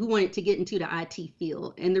development who wanted to get into the IT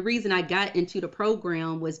field. And the reason I got into the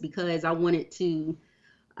program was because I wanted to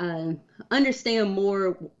understand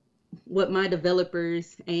more what my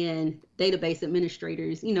developers and database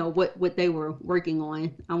administrators, what they were working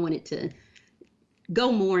on. I wanted to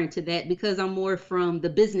go more into that because I'm more from the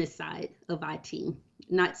business side of IT,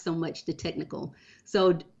 not so much the technical.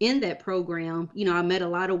 So in that program, I met a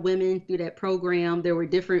lot of women through that program. There were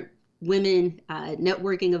different women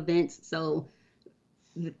networking events. So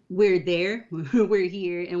we're there, we're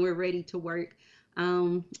here, and we're ready to work.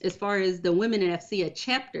 As far as the Women in AFCEA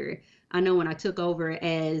chapter, I know when I took over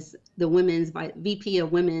as the VP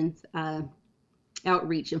of Women's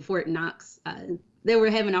Outreach in Fort Knox, they were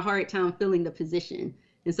having a hard time filling the position.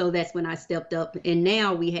 And so that's when I stepped up. And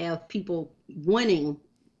now we have people wanting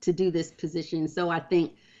to do this position. So I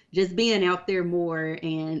think just being out there more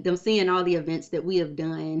and them seeing all the events that we have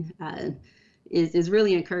done is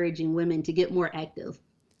really encouraging women to get more active.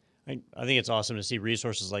 I think it's awesome to see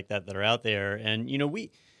resources like that are out there. And,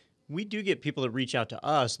 we do get people that reach out to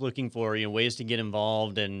us looking for, ways to get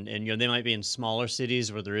involved. And they might be in smaller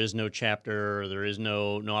cities where there is no chapter or there is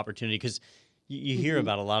no opportunity. Because you hear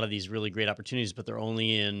about a lot of these really great opportunities, but they're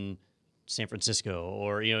only in San Francisco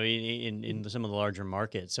or, in some of the larger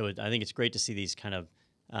markets. So I think it's great to see these kind of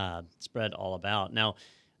spread all about. Now,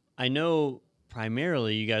 I know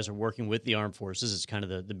primarily you guys are working with the armed forces. It's kind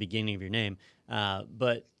of the beginning of your name.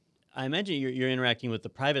 But I imagine you're interacting with the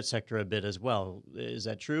private sector a bit as well. Is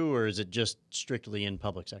that true, or is it just strictly in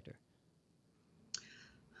public sector?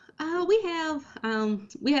 We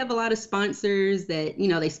have a lot of sponsors that,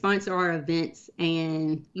 they sponsor our events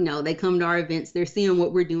and, they come to our events, they're seeing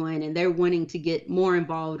what we're doing and they're wanting to get more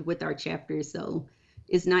involved with our chapters. So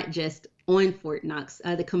it's not just on Fort Knox,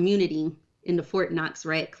 the community in the Fort Knox,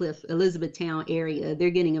 Radcliffe, Elizabethtown area, they're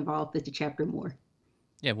getting involved with the chapter more.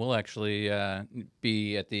 Yeah, we'll actually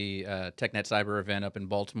be at the TechNet Cyber event up in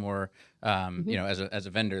Baltimore. As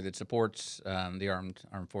a vendor that supports the armed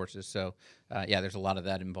forces. So there's a lot of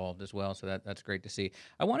that involved as well. So that's great to see.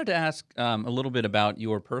 I wanted to ask a little bit about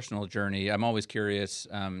your personal journey. I'm always curious,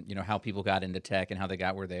 how people got into tech and how they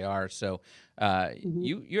got where they are. So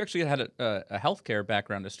you actually had a healthcare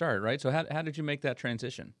background to start, right? So how did you make that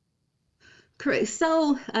transition? Correct.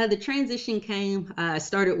 So the transition came, I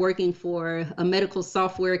started working for a medical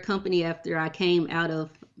software company after I came out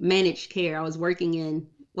of managed care. I was working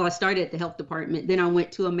I started at the health department, then I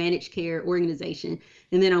went to a managed care organization,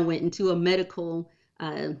 and then I went into a medical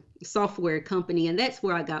software company, and that's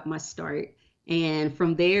where I got my start. And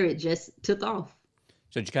from there, it just took off.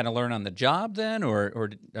 So did you kind of learn on the job then,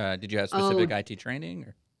 or did you have specific IT training?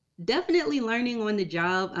 Or? Definitely learning on the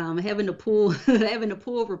job, having to pull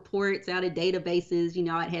reports out of databases.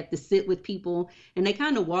 I'd have to sit with people and they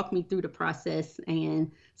kind of walk me through the process.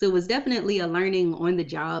 And so it was definitely a learning on the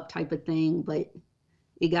job type of thing, but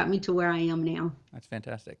it got me to where I am now. That's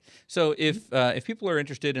fantastic. So if people are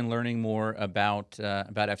interested in learning more about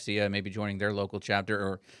AFCEA, maybe joining their local chapter,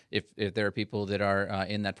 or if there are people that are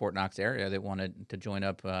in that Fort Knox area that wanted to join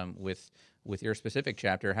up with your specific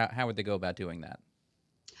chapter, how would they go about doing that?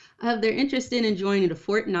 If they're interested in joining the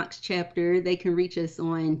Fort Knox chapter, they can reach us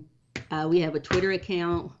on, we have a Twitter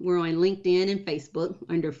account. We're on LinkedIn and Facebook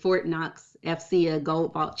under Fort Knox AFCEA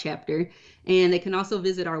Gold Vault chapter. And they can also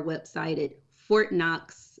visit our website at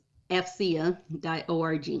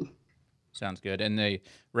fortknoxafcea.org. Sounds good. And the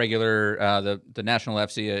regular, the national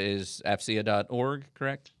AFCEA is afcea.org,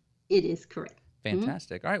 correct? It is correct.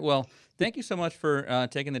 Fantastic. All right. Well, thank you so much for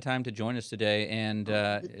taking the time to join us today. And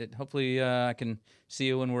hopefully I can see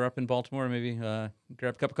you when we're up in Baltimore. Maybe grab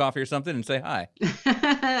a cup of coffee or something and say hi.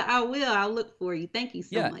 I will. I'll look for you. Thank you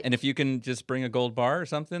so much. And if you can just bring a gold bar or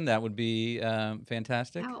something, that would be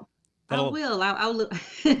fantastic. I will. I'll look.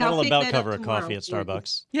 That'll about cover a coffee at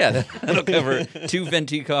Starbucks. Yeah, that'll cover 2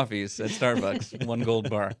 venti coffees at Starbucks, 1 gold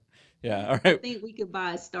bar. Yeah, all right. I think we could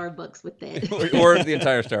buy a Starbucks with that. or the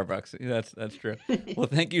entire Starbucks. That's true. Well,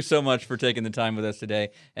 thank you so much for taking the time with us today.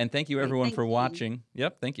 And thank you, everyone, for watching.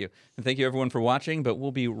 Yep, thank you. And thank you, everyone, for watching. But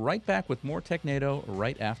we'll be right back with more Technado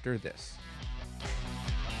right after this.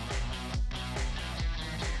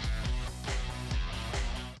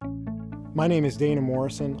 My name is Dana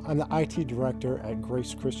Morrison. I'm the IT director at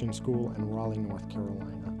Grace Christian School in Raleigh, North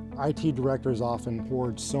Carolina. IT directors often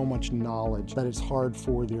hoard so much knowledge that it's hard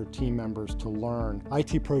for their team members to learn.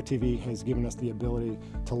 IT Pro TV has given us the ability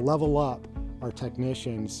to level up our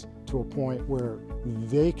technicians to a point where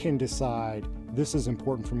they can decide, this is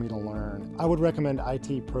important for me to learn. I would recommend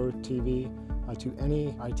IT Pro TV to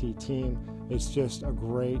any IT team. It's just a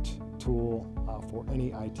great tool for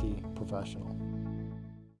any IT professional.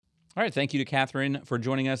 All right, thank you to Kathryn for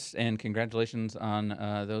joining us, and congratulations on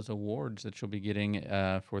those awards that she'll be getting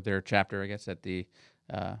for their chapter, I guess, at the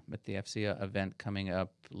AFCEA event coming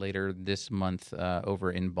up later this month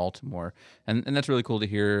over in Baltimore. And that's really cool to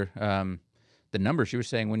hear the numbers she was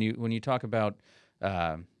saying when you talk about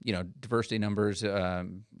diversity numbers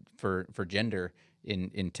for gender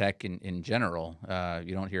in tech in general.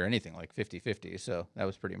 You don't hear anything like 50-50, so that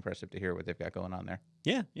was pretty impressive to hear what they've got going on there.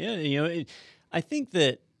 Yeah, I think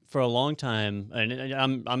that for a long time,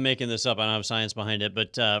 and I'm making this up, I don't have science behind it,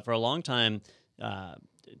 but for a long time,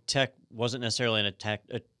 tech wasn't necessarily an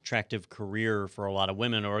attractive career for a lot of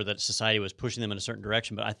women, or that society was pushing them in a certain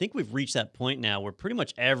direction. But I think we've reached that point now where pretty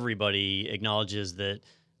much everybody acknowledges that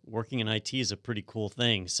working in IT is a pretty cool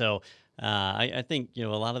thing. So I think a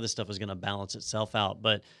lot of this stuff is going to balance itself out.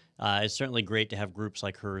 But it's certainly great to have groups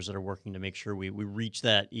like hers that are working to make sure we reach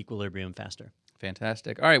that equilibrium faster.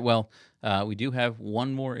 Fantastic. All right, well, we do have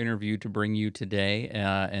one more interview to bring you today,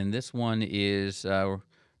 and this one is we're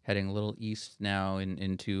heading a little east now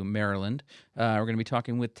into Maryland. We're going to be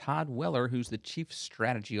talking with Todd Weller, who's the Chief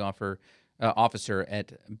Strategy Officer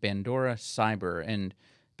at Bandura Cyber. And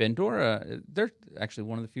Bandura, they're actually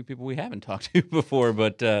one of the few people we haven't talked to before,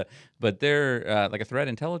 but they're like a threat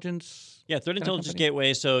intelligence. Yeah, threat intelligence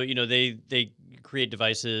gateway. So they create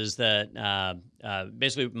devices that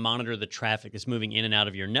basically monitor the traffic that's moving in and out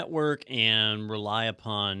of your network and rely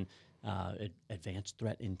upon advanced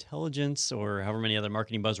threat intelligence, or however many other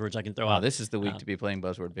marketing buzzwords I can throw out. This is the week to be playing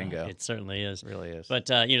buzzword bingo. It certainly is. It really is. But,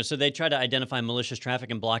 so they try to identify malicious traffic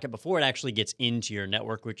and block it before it actually gets into your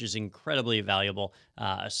network, which is incredibly valuable,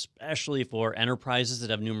 especially for enterprises that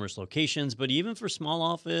have numerous locations, but even for small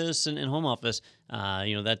office and home office,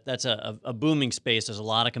 that's a booming space. There's a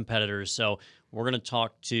lot of competitors. So we're going to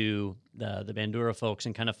talk to the Bandura folks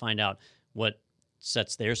and kind of find out what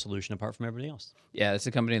sets their solution apart from everybody else. Yeah, it's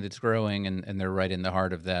a company that's growing, and they're right in the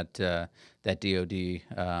heart of that DoD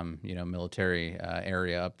military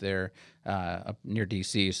area up there, up near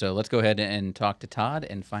DC. So let's go ahead and talk to Todd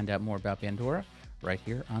and find out more about Bandura right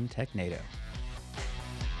here on Technado.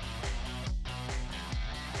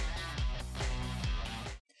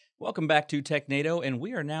 Welcome back to Technado, and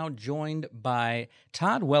we are now joined by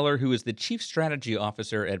Todd Weller, who is the Chief Strategy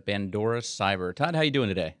Officer at Bandura Cyber. Todd, how are you doing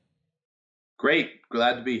today? Great.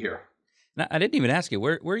 Glad to be here. Now, I didn't even ask you,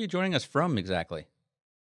 where are you joining us from exactly?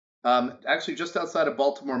 Actually, just outside of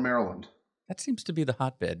Baltimore, Maryland. That seems to be the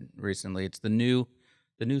hotbed recently. It's the new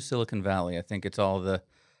Silicon Valley. I think it's all the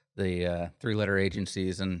three-letter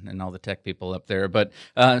agencies and all the tech people up there. But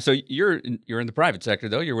so you're in the private sector,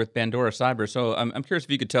 though. You're with Bandura Cyber. So I'm curious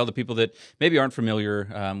if you could tell the people that maybe aren't familiar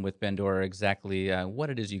with Bandura exactly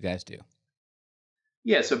what it is you guys do.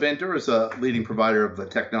 Yeah, so Bandura is a leading provider of a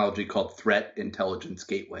technology called threat intelligence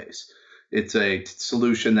gateways. It's a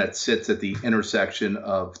solution that sits at the intersection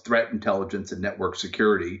of threat intelligence and network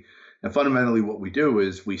security. And fundamentally, what we do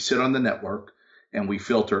is we sit on the network and we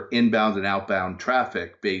filter inbound and outbound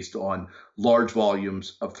traffic based on large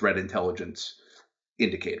volumes of threat intelligence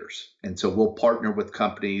indicators. And so we'll partner with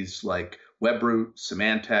companies like Webroot,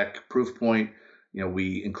 Symantec, Proofpoint.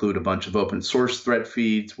 We include a bunch of open source threat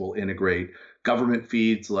feeds. We'll integrate government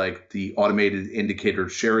feeds like the automated indicator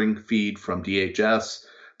sharing feed from DHS,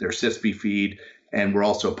 their CISP feed, and we're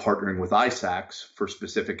also partnering with ISACs for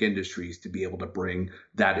specific industries to be able to bring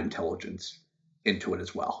that intelligence into it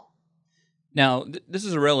as well. Now, this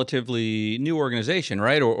is a relatively new organization,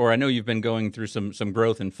 right? Or I know you've been going through some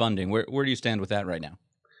growth and funding. Where do you stand with that right now?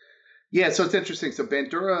 Yeah, so it's interesting. So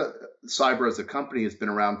Bandura Cyber as a company has been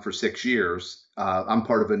around for 6 years. I'm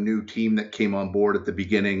part of a new team that came on board at the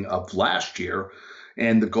beginning of last year.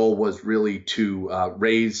 And the goal was really to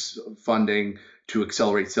raise funding to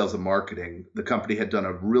accelerate sales and marketing. The company had done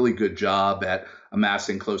a really good job at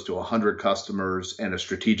amassing close to 100 customers and a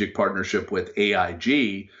strategic partnership with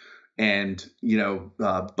AIG. And,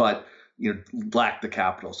 but lacked the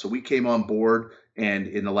capital. So we came on board and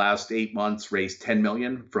in the last 8 months raised $10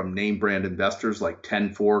 million from name brand investors like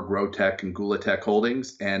 10-4, Growtech, and Gulatech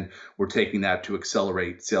Holdings. And we're taking that to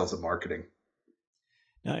accelerate sales and marketing.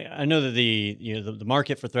 Now, I know that the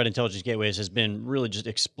market for threat intelligence gateways has been really just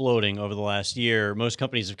exploding over the last year. Most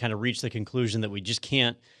companies have kind of reached the conclusion that we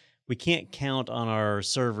can't count on our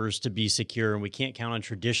servers to be secure, and we can't count on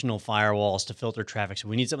traditional firewalls to filter traffic. So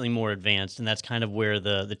we need something more advanced, and that's kind of where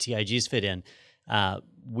the TIGs fit in.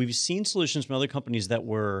 We've seen solutions from other companies that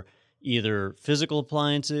were either physical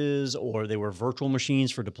appliances or they were virtual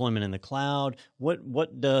machines for deployment in the cloud.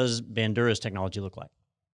 What does Bandura's technology look like?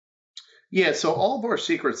 Yeah, so all of our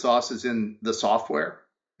secret sauce is in the software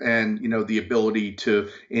and, the ability to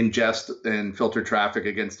ingest and filter traffic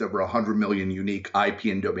against over 100 million unique IP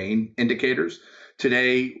and domain indicators.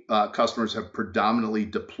 Today, customers have predominantly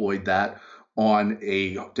deployed that on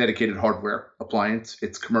a dedicated hardware appliance.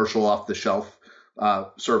 It's commercial off-the-shelf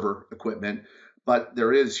server equipment, but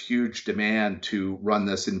there is huge demand to run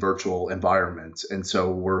this in virtual environments. And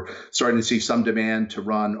so we're starting to see some demand to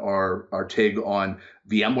run our TIG on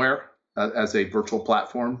VMware as a virtual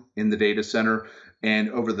platform in the data center.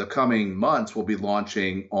 And over the coming months, we'll be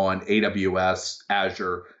launching on AWS,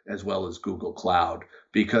 Azure, as well as Google Cloud,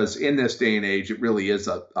 because in this day and age, it really is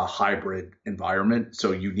a hybrid environment.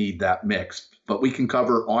 So you need that mix. But we can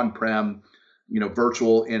cover on-prem,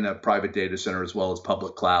 virtual in a private data center, as well as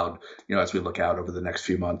public cloud, as we look out over the next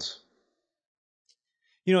few months.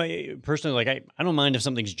 Personally, I don't mind if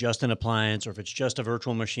something's just an appliance or if it's just a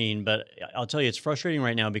virtual machine, but I'll tell you, it's frustrating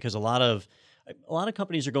right now because a lot of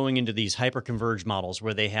companies are going into these hyper-converged models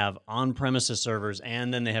where they have on-premises servers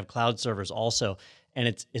and then they have cloud servers also. And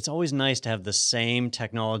it's always nice to have the same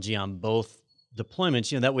technology on both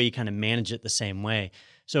deployments. That way you kind of manage it the same way.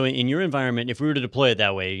 So in your environment, if we were to deploy it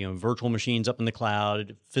that way, virtual machines up in the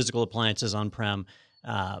cloud, physical appliances on-prem,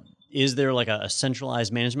 is there like a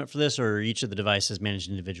centralized management for this, or are each of the devices managed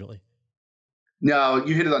individually? No,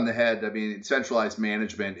 you hit it on the head. I mean, centralized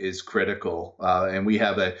management is critical. And we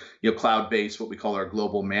have a cloud-based, what we call our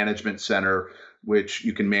global management center, which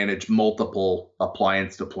you can manage multiple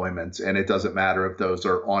appliance deployments. And it doesn't matter if those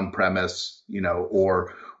are on-premise,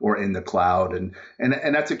 or in the cloud. And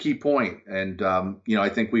that's a key point. And, I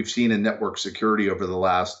think we've seen in network security over the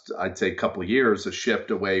last, I'd say, couple of years, a shift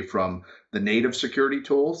away from the native security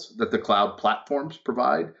tools that the cloud platforms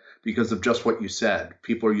provide because of just what you said.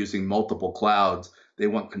 People are using multiple clouds. They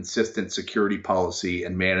want consistent security policy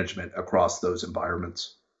and management across those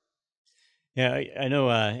environments. Yeah, I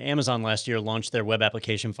know Amazon last year launched their web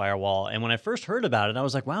application firewall. And when I first heard about it, I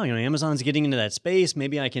was like, wow, Amazon's getting into that space.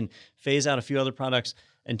 Maybe I can phase out a few other products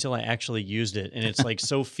until I actually used it. And it's like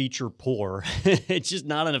so feature poor. It's just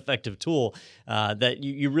not an effective tool that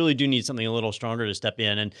you really do need something a little stronger to step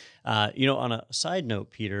in. And, on a side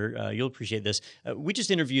note, Peter, you'll appreciate this. We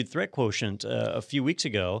just interviewed Threat Quotient a few weeks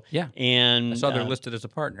ago. Yeah. And I saw they're listed as a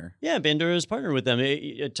partner. Yeah, Bandura is partnered with them.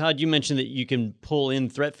 Todd, you mentioned that you can pull in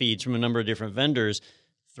threat feeds from a number of different vendors.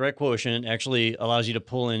 Threat Quotient actually allows you to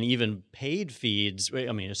pull in even paid feeds.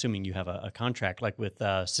 I mean, assuming you have a contract like with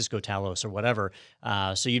Cisco Talos or whatever.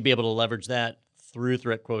 So you'd be able to leverage that through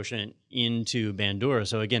Threat Quotient into Bandura.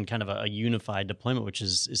 So again, kind of a unified deployment, which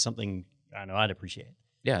is something I know I'd appreciate.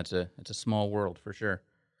 Yeah, it's a small world for sure.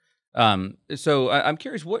 So I'm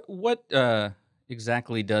curious, what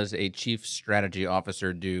exactly does a chief strategy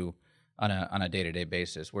officer do on a day-to-day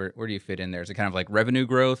basis? Where do you fit in there? Is it kind of like revenue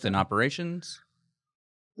growth and operations?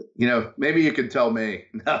 Maybe you can tell me.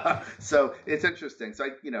 So it's interesting. So,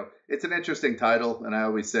 it's an interesting title. And I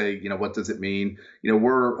always say, what does it mean?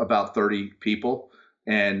 We're about 30 people,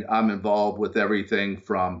 and I'm involved with everything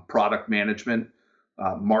from product management,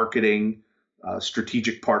 marketing,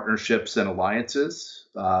 strategic partnerships and alliances,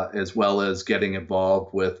 as well as getting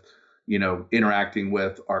involved with, interacting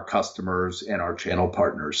with our customers and our channel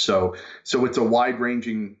partners. So it's a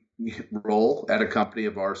wide-ranging role at a company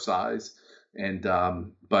of our size. And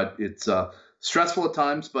but it's stressful at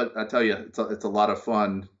times, but I tell you, it's a lot of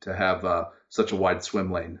fun to have such a wide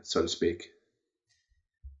swim lane, so to speak.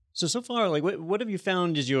 So far, like what have you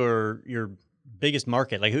found is your biggest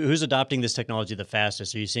market? Like who's adopting this technology the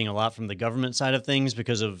fastest? Are you seeing a lot from the government side of things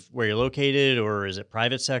because of where you're located, or is it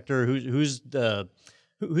private sector? Who's the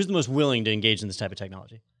most willing to engage in this type of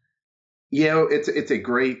technology? It's a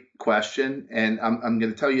great question, and I'm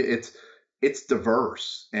going to tell you it's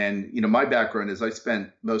diverse. And, my background is I spent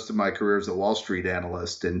most of my career as a Wall Street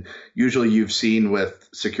analyst. And usually you've seen with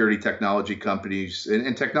security technology companies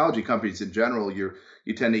and technology companies in general, you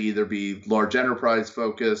tend to either be large enterprise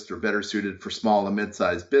focused or better suited for small and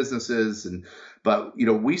mid-sized businesses. But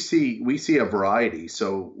we see a variety.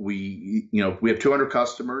 So we have 200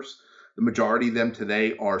 customers. The majority of them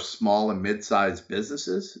today are small and mid-sized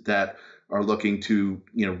businesses that are looking to,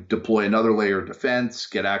 deploy another layer of defense,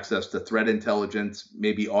 get access to threat intelligence,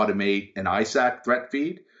 maybe automate an ISAC threat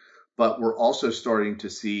feed. But we're also starting to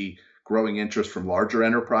see growing interest from larger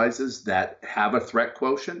enterprises that have a threat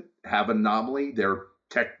quotient, have an anomaly. They're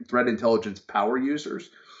threat intelligence power users.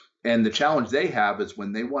 And the challenge they have is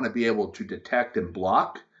when they want to be able to detect and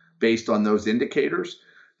block based on those indicators,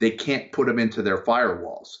 they can't put them into their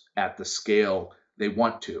firewalls at the scale they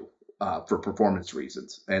want to. For performance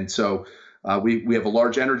reasons. And so we have a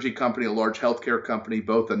large energy company, a large healthcare company,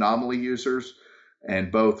 both anomaly users,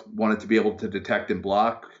 and both wanted to be able to detect and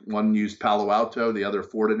block. One used Palo Alto, the other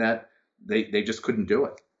Fortinet. They just couldn't do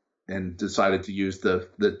it and decided to use the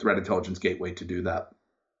threat intelligence gateway to do that.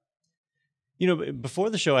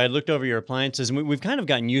 Before the show, I had looked over your appliances, and we've kind of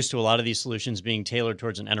gotten used to a lot of these solutions being tailored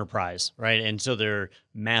towards an enterprise, right? And so they're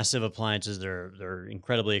massive appliances, they're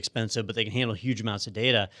incredibly expensive, but they can handle huge amounts of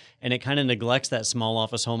data, and it kind of neglects that small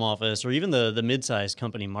office, home office, or even the mid-sized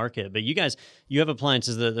company market. But you have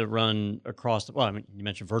appliances that run across, you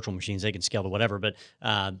mentioned virtual machines, they can scale to whatever, but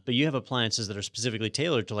you have appliances that are specifically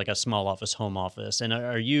tailored to like a small office, home office. And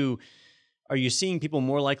are you seeing people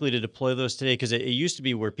more likely to deploy those today? Because it used to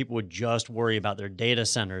be where people would just worry about their data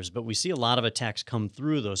centers, but we see a lot of attacks come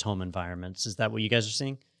through those home environments. Is that what you guys are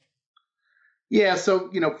seeing? Yeah.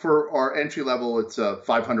 So, for our entry level, it's a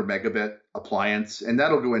 500 megabit appliance, and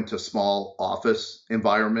that'll go into small office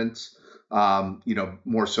environments,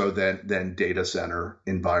 more so than data center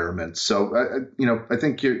environments. So, I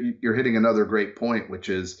think you're hitting another great point, which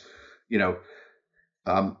is,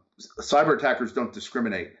 cyber attackers don't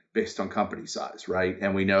discriminate based on company size, right?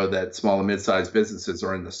 And we know that small and mid-sized businesses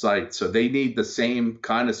are in the site. So they need the same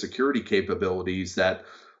kind of security capabilities that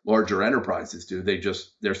larger enterprises do.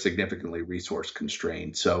 They're significantly resource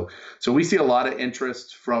constrained. So we see a lot of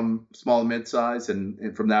interest from small and mid-size.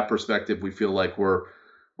 And from that perspective, we feel like we're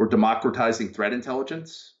democratizing threat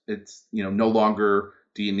intelligence. It's, no longer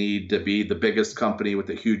do you need to be the biggest company with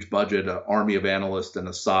a huge budget, an army of analysts and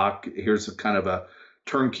a SOC. Here's a kind of a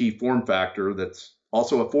turnkey form factor that's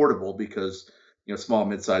also affordable because small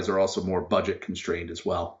and mid-size are also more budget constrained as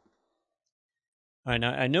well. All right,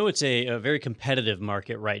 now I know it's a very competitive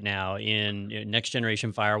market right now in next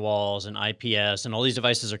generation firewalls and IPS, and all these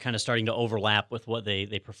devices are kind of starting to overlap with what they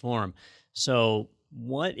perform. So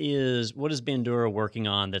what is Bandura working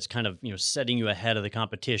on that's kind of setting you ahead of the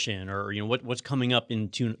competition, or what's coming up in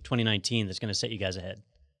 2019 that's going to set you guys ahead?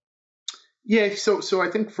 Yeah, so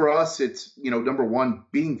I think for us, it's, number one,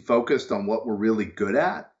 being focused on what we're really good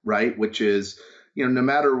at, right? Which is, no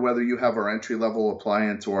matter whether you have our entry level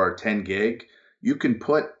appliance or our 10 gig, you can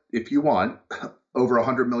put, if you want, over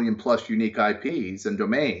 100 million plus unique IPs and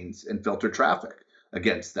domains and filter traffic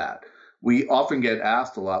against that. We often get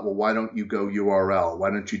asked a lot, well, why don't you go URL? Why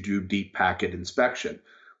don't you do deep packet inspection?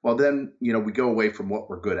 Well, then, we go away from what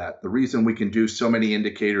we're good at. The reason we can do so many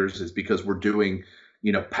indicators is because we're doing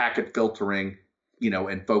packet filtering,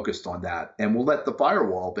 and focused on that. And we'll let the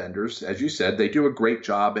firewall vendors, as you said, they do a great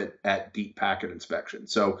job at deep packet inspection.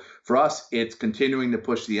 So for us, it's continuing to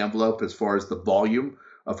push the envelope as far as the volume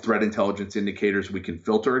of threat intelligence indicators we can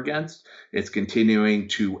filter against. It's continuing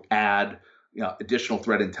to add additional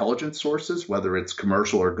threat intelligence sources, whether it's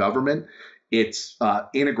commercial or government. It's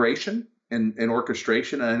integration and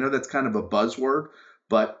orchestration. And I know that's kind of a buzzword,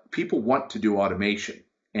 but people want to do automation.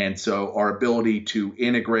 And so our ability to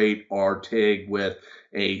integrate our TIG with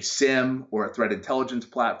a SIM or a threat intelligence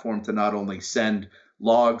platform to not only send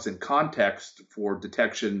logs and context for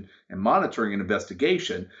detection and monitoring and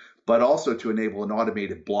investigation, but also to enable an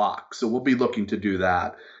automated block. So we'll be looking to do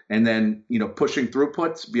that. And then, pushing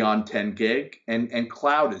throughputs beyond 10 gig and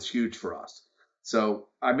cloud is huge for us. So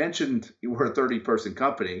I mentioned we're a 30-person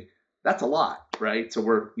company. That's a lot, right? So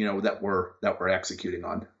we're, that we're executing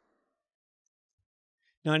on.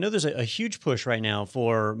 Now, I know there's a huge push right now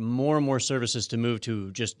for more and more services to move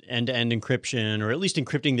to just end-to-end encryption, or at least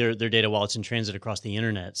encrypting their data while it's in transit across the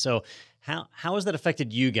internet. So how has that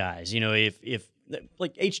affected you guys? If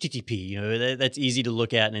like HTTP, that's easy to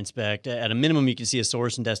look at and inspect. At a minimum, you can see a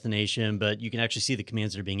source and destination, but you can actually see the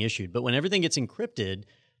commands that are being issued. But when everything gets encrypted,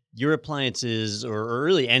 your appliances, or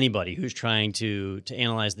really anybody who's trying to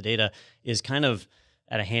analyze the data, is kind of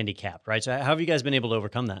at a handicap, right? So how have you guys been able to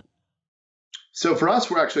overcome that? So for us,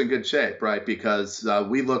 we're actually in good shape, right? Because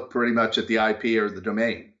we look pretty much at the IP or the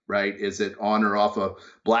domain, right? Is it on or off a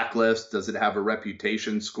blacklist? Does it have a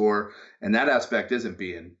reputation score? And that aspect isn't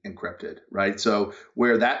being encrypted, right? So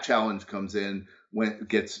where that challenge comes in when it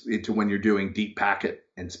gets into when you're doing deep packet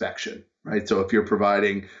inspection, right? So if you're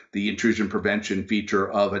providing the intrusion prevention feature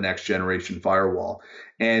of a next generation firewall,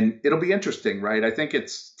 and it'll be interesting, right? I think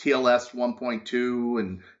it's TLS 1.2,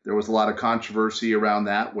 and there was a lot of controversy around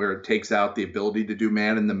that, where it takes out the ability to do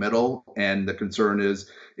man in the middle. And the concern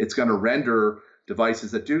is it's going to render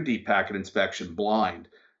devices that do deep packet inspection blind.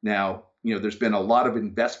 Now, there's been a lot of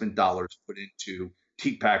investment dollars put into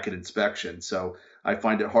deep packet inspection. So I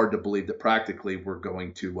find it hard to believe that practically we're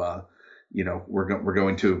going to, we're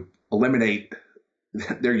going to eliminate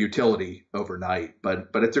their utility overnight. But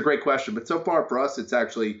it's a great question. But so far for us, it's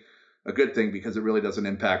actually a good thing because it really doesn't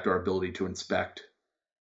impact our ability to inspect.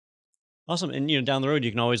 Awesome. And down the road,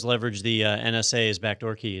 you can always leverage the NSA's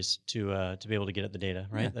backdoor keys to be able to get at the data,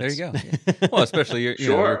 right? Yeah, there you go. Well, especially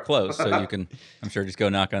you're close, so you can, I'm sure, just go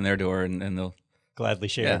knock on their door and they'll gladly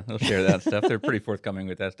share. Yeah, they'll share that stuff. They're pretty forthcoming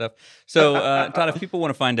with that stuff. So, Todd, if people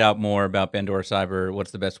want to find out more about Bandura Cyber,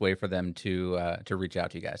 what's the best way for them to reach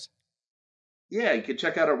out to you guys? Yeah, you can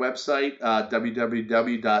check out our website,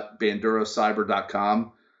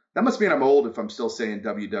 www.banduracyber.com. That must mean I'm old if I'm still saying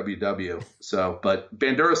www. So, but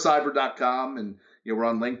banduracyber.com, and we're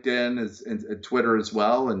on LinkedIn and Twitter as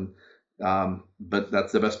well. And but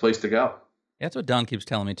that's the best place to go. Yeah, that's what Don keeps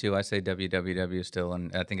telling me too. I say www still,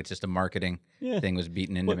 and I think it's just a marketing thing was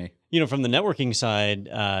beaten into me. From the networking side,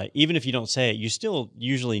 even if you don't say it, you still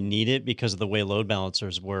usually need it because of the way load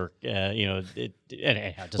balancers work. Don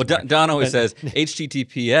always says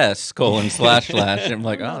HTTPS:// and I'm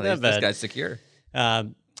like, oh, this guy's secure.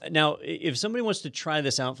 Now, if somebody wants to try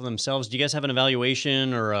this out for themselves, do you guys have an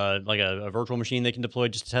evaluation or a virtual machine they can deploy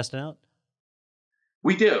just to test it out?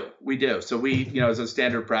 We do. So we, as a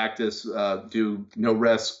standard practice, do no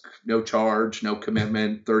risk, no charge, no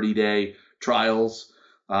commitment, 30-day trials.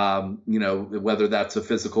 Whether that's a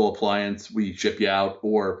physical appliance, we ship you out,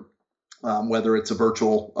 or whether it's a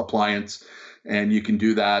virtual appliance, and you can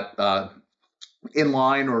do that in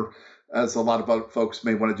line, or as a lot of folks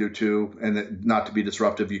may want to do too, and not to be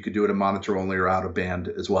disruptive, you could do it in monitor only or out of band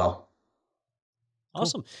as well.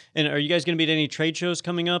 Awesome. Cool. And are you guys going to be at any trade shows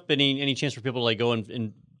coming up? Any chance for people to go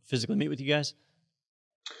and physically meet with you guys?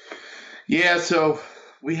 Yeah, so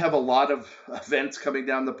we have a lot of events coming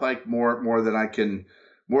down the pike, more than I can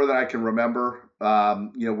remember.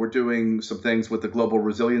 We're doing some things with the Global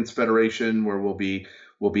Resilience Federation, where we'll be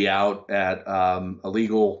out at a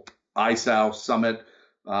legal ISAO summit.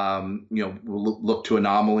 We'll look to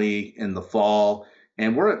Anomaly in the fall,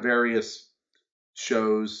 and we're at various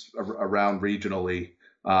shows around regionally,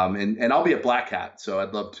 and I'll be at Black Hat, so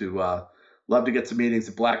I'd love love to get some meetings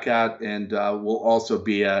at Black Hat, and we'll also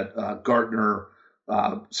be at Gartner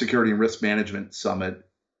Security and Risk Management Summit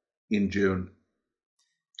in June.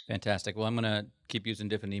 Fantastic. Well, I'm going to keep using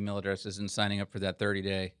different email addresses and signing up for that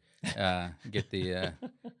 30-day. Get the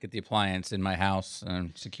appliance in my house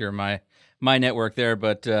and secure my network there.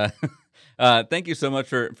 But thank you so much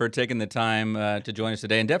for taking the time to join us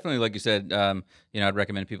today. And definitely, like you said, I'd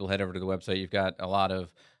recommend people head over to the website. You've got a lot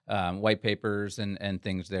of white papers and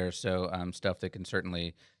things there, so stuff that can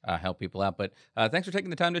certainly help people out. But thanks for taking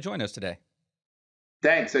the time to join us today.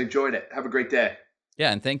 Thanks. I enjoyed it. Have a great day.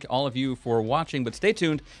 Yeah, and thank all of you for watching. But stay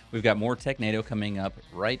tuned. We've got more Technado coming up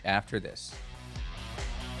right after this.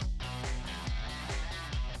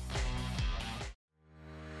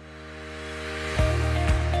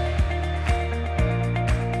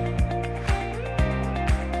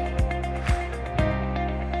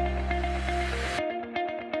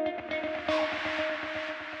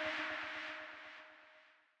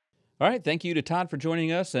 All right, thank you to Todd for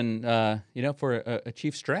joining us, and for a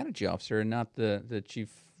chief strategy officer and not the chief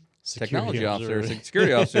technology officer,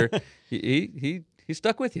 security officer, he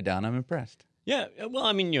stuck with you, Don. I'm impressed. Yeah, well,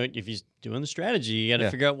 I mean, if he's doing the strategy, you got to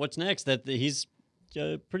figure out what's next. He's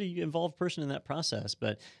a pretty involved person in that process,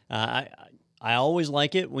 but I always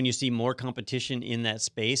like it when you see more competition in that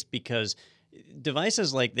space, because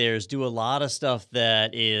devices like theirs do a lot of stuff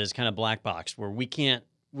that is kind of black box, where we can't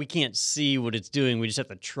see what it's doing. We just have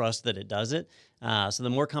to trust that it does it. So the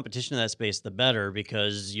more competition in that space, the better,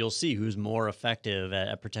 because you'll see who's more effective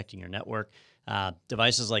at protecting your network.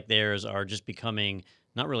 Devices like theirs are just becoming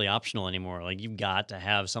not really optional anymore. Like, you've got to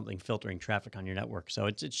have something filtering traffic on your network. So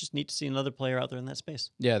it's just neat to see another player out there in that space.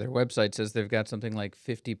 Yeah, their website says they've got something like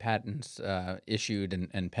 50 patents issued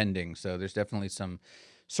and pending. So there's definitely some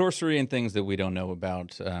sorcery and things that we don't know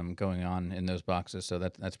about going on in those boxes. So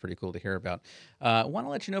that's pretty cool to hear about. I want to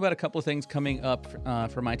let you know about a couple of things coming up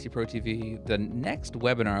from IT Pro TV. The next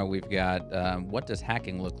webinar we've got, What Does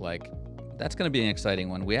Hacking Look Like? That's going to be an exciting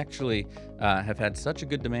one. We actually have had such a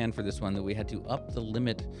good demand for this one that we had to up the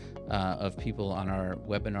limit of people on our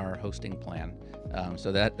webinar hosting plan.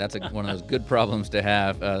 So that's one of those good problems to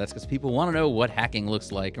have. That's because people want to know what hacking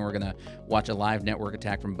looks like, and we're going to watch a live network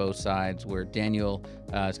attack from both sides, where Daniel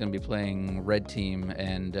is going to be playing red team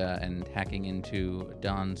and hacking into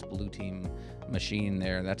Don's blue team machine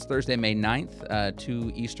there. That's Thursday, May 9th,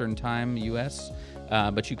 2 Eastern Time, U.S.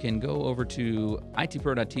 But you can go over to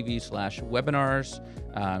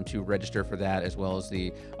itpro.tv/webinars to register for that, as well as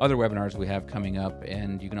the other webinars we have coming up.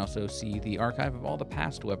 And you can also see the archive of all the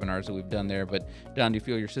past webinars that we've done there. But Don, do you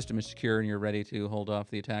feel your system is secure and you're ready to hold off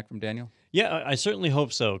the attack from Daniel? Yeah, I certainly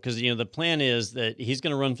hope so, because the plan is that he's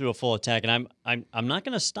going to run through a full attack, and I'm not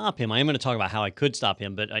going to stop him. I am going to talk about how I could stop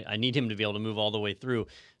him, but I need him to be able to move all the way through.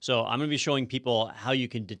 So I'm going to be showing people how you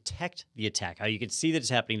can detect the attack, how you can see that it's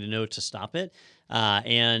happening to know to stop it.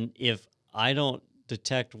 And if I don't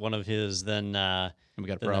detect one of his, then we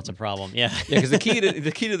got a then problem. That's a problem. Yeah, because the key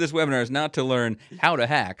to this webinar is not to learn how to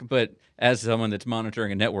hack, but as someone that's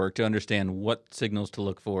monitoring a network, to understand what signals to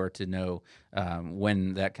look for to know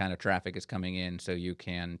when that kind of traffic is coming in, so you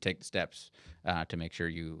can take the steps to make sure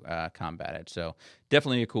you combat it. So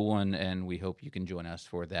definitely a cool one, and we hope you can join us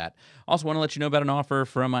for that. Also want to let you know about an offer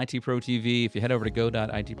from IT Pro TV. If you head over to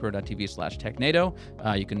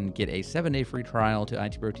go.itpro.tv/Technado, you can get a 7-day free trial to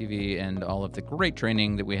IT Pro TV and all of the great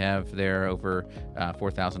training that we have there, over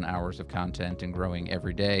 4,000 hours of content and growing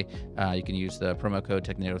every day. You can use the promo code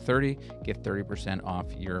Technado30, get 30%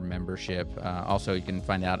 off your membership. Also, you can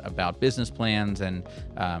find out about business plans and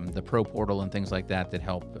the Pro Portal and things like that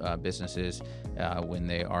help businesses when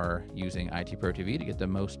they are using IT Pro TV to get the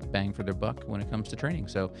most bang for their buck when it comes to training.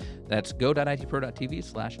 So that's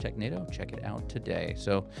go.itpro.tv/Technado. Check it out today.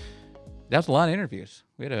 So that's a lot of interviews.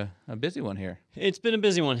 We had a busy one here. It's been a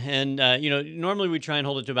busy one. And, normally we try and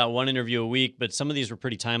hold it to about one interview a week, but some of these were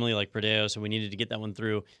pretty timely, like Pradeo, so we needed to get that one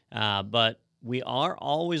through. But we are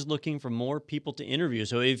always looking for more people to interview.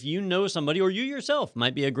 So if you know somebody, or you yourself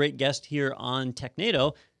might be a great guest here on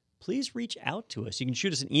Technado, please reach out to us. You can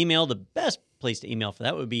shoot us an email. The best place to email for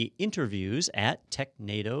that would be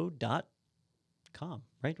interviews@technado.com,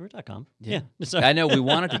 right? Or .com. Yeah. I know we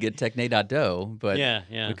wanted to get technado, but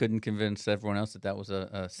we couldn't convince everyone else that was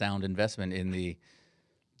a sound investment in the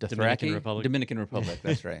Dominican Republic. Dominican Republic,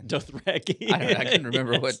 that's right. Dothraki. I couldn't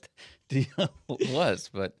remember what the deal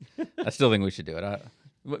was, but I still think we should do it.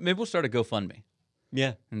 Maybe we'll start a GoFundMe.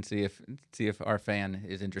 Yeah. And see if our fan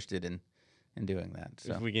is interested in doing that.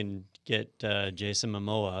 So. If we can get Jason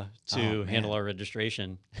Momoa to handle our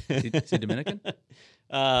registration. Is he Dominican?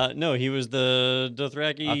 No, he was the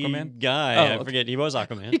Dothraki Aquaman? guy. Oh, I okay. forget. He was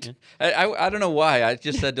Aquaman. Yeah. I don't know why. I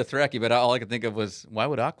just said Dothraki, but all I could think of was, why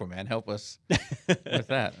would Aquaman help us with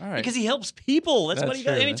that? All right. Because he helps people. That's what he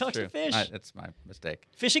does. true, And he that's talks true. to fish. That's my mistake.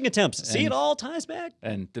 Fishing attempts. See, it And- all ties back.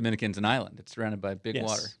 And Dominican's an island. It's surrounded by big Yes,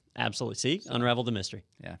 water. absolutely. See, unravel the mystery.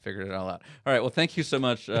 Yeah, figured it all out. All right. Well, thank you so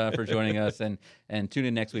much for joining us. And tune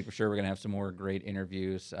in next week for sure. We're going to have some more great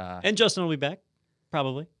interviews. And Justin will be back,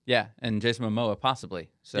 probably. Yeah, and Jason Momoa possibly.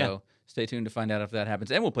 So Yeah. stay tuned to find out if that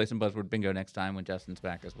happens. And we'll play some Buzzword Bingo next time when Justin's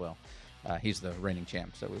back as well. He's the reigning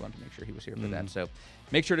champ, so we wanted to make sure he was here for that. So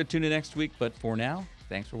make sure to tune in next week. But for now,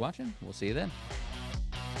 thanks for watching. We'll see you then.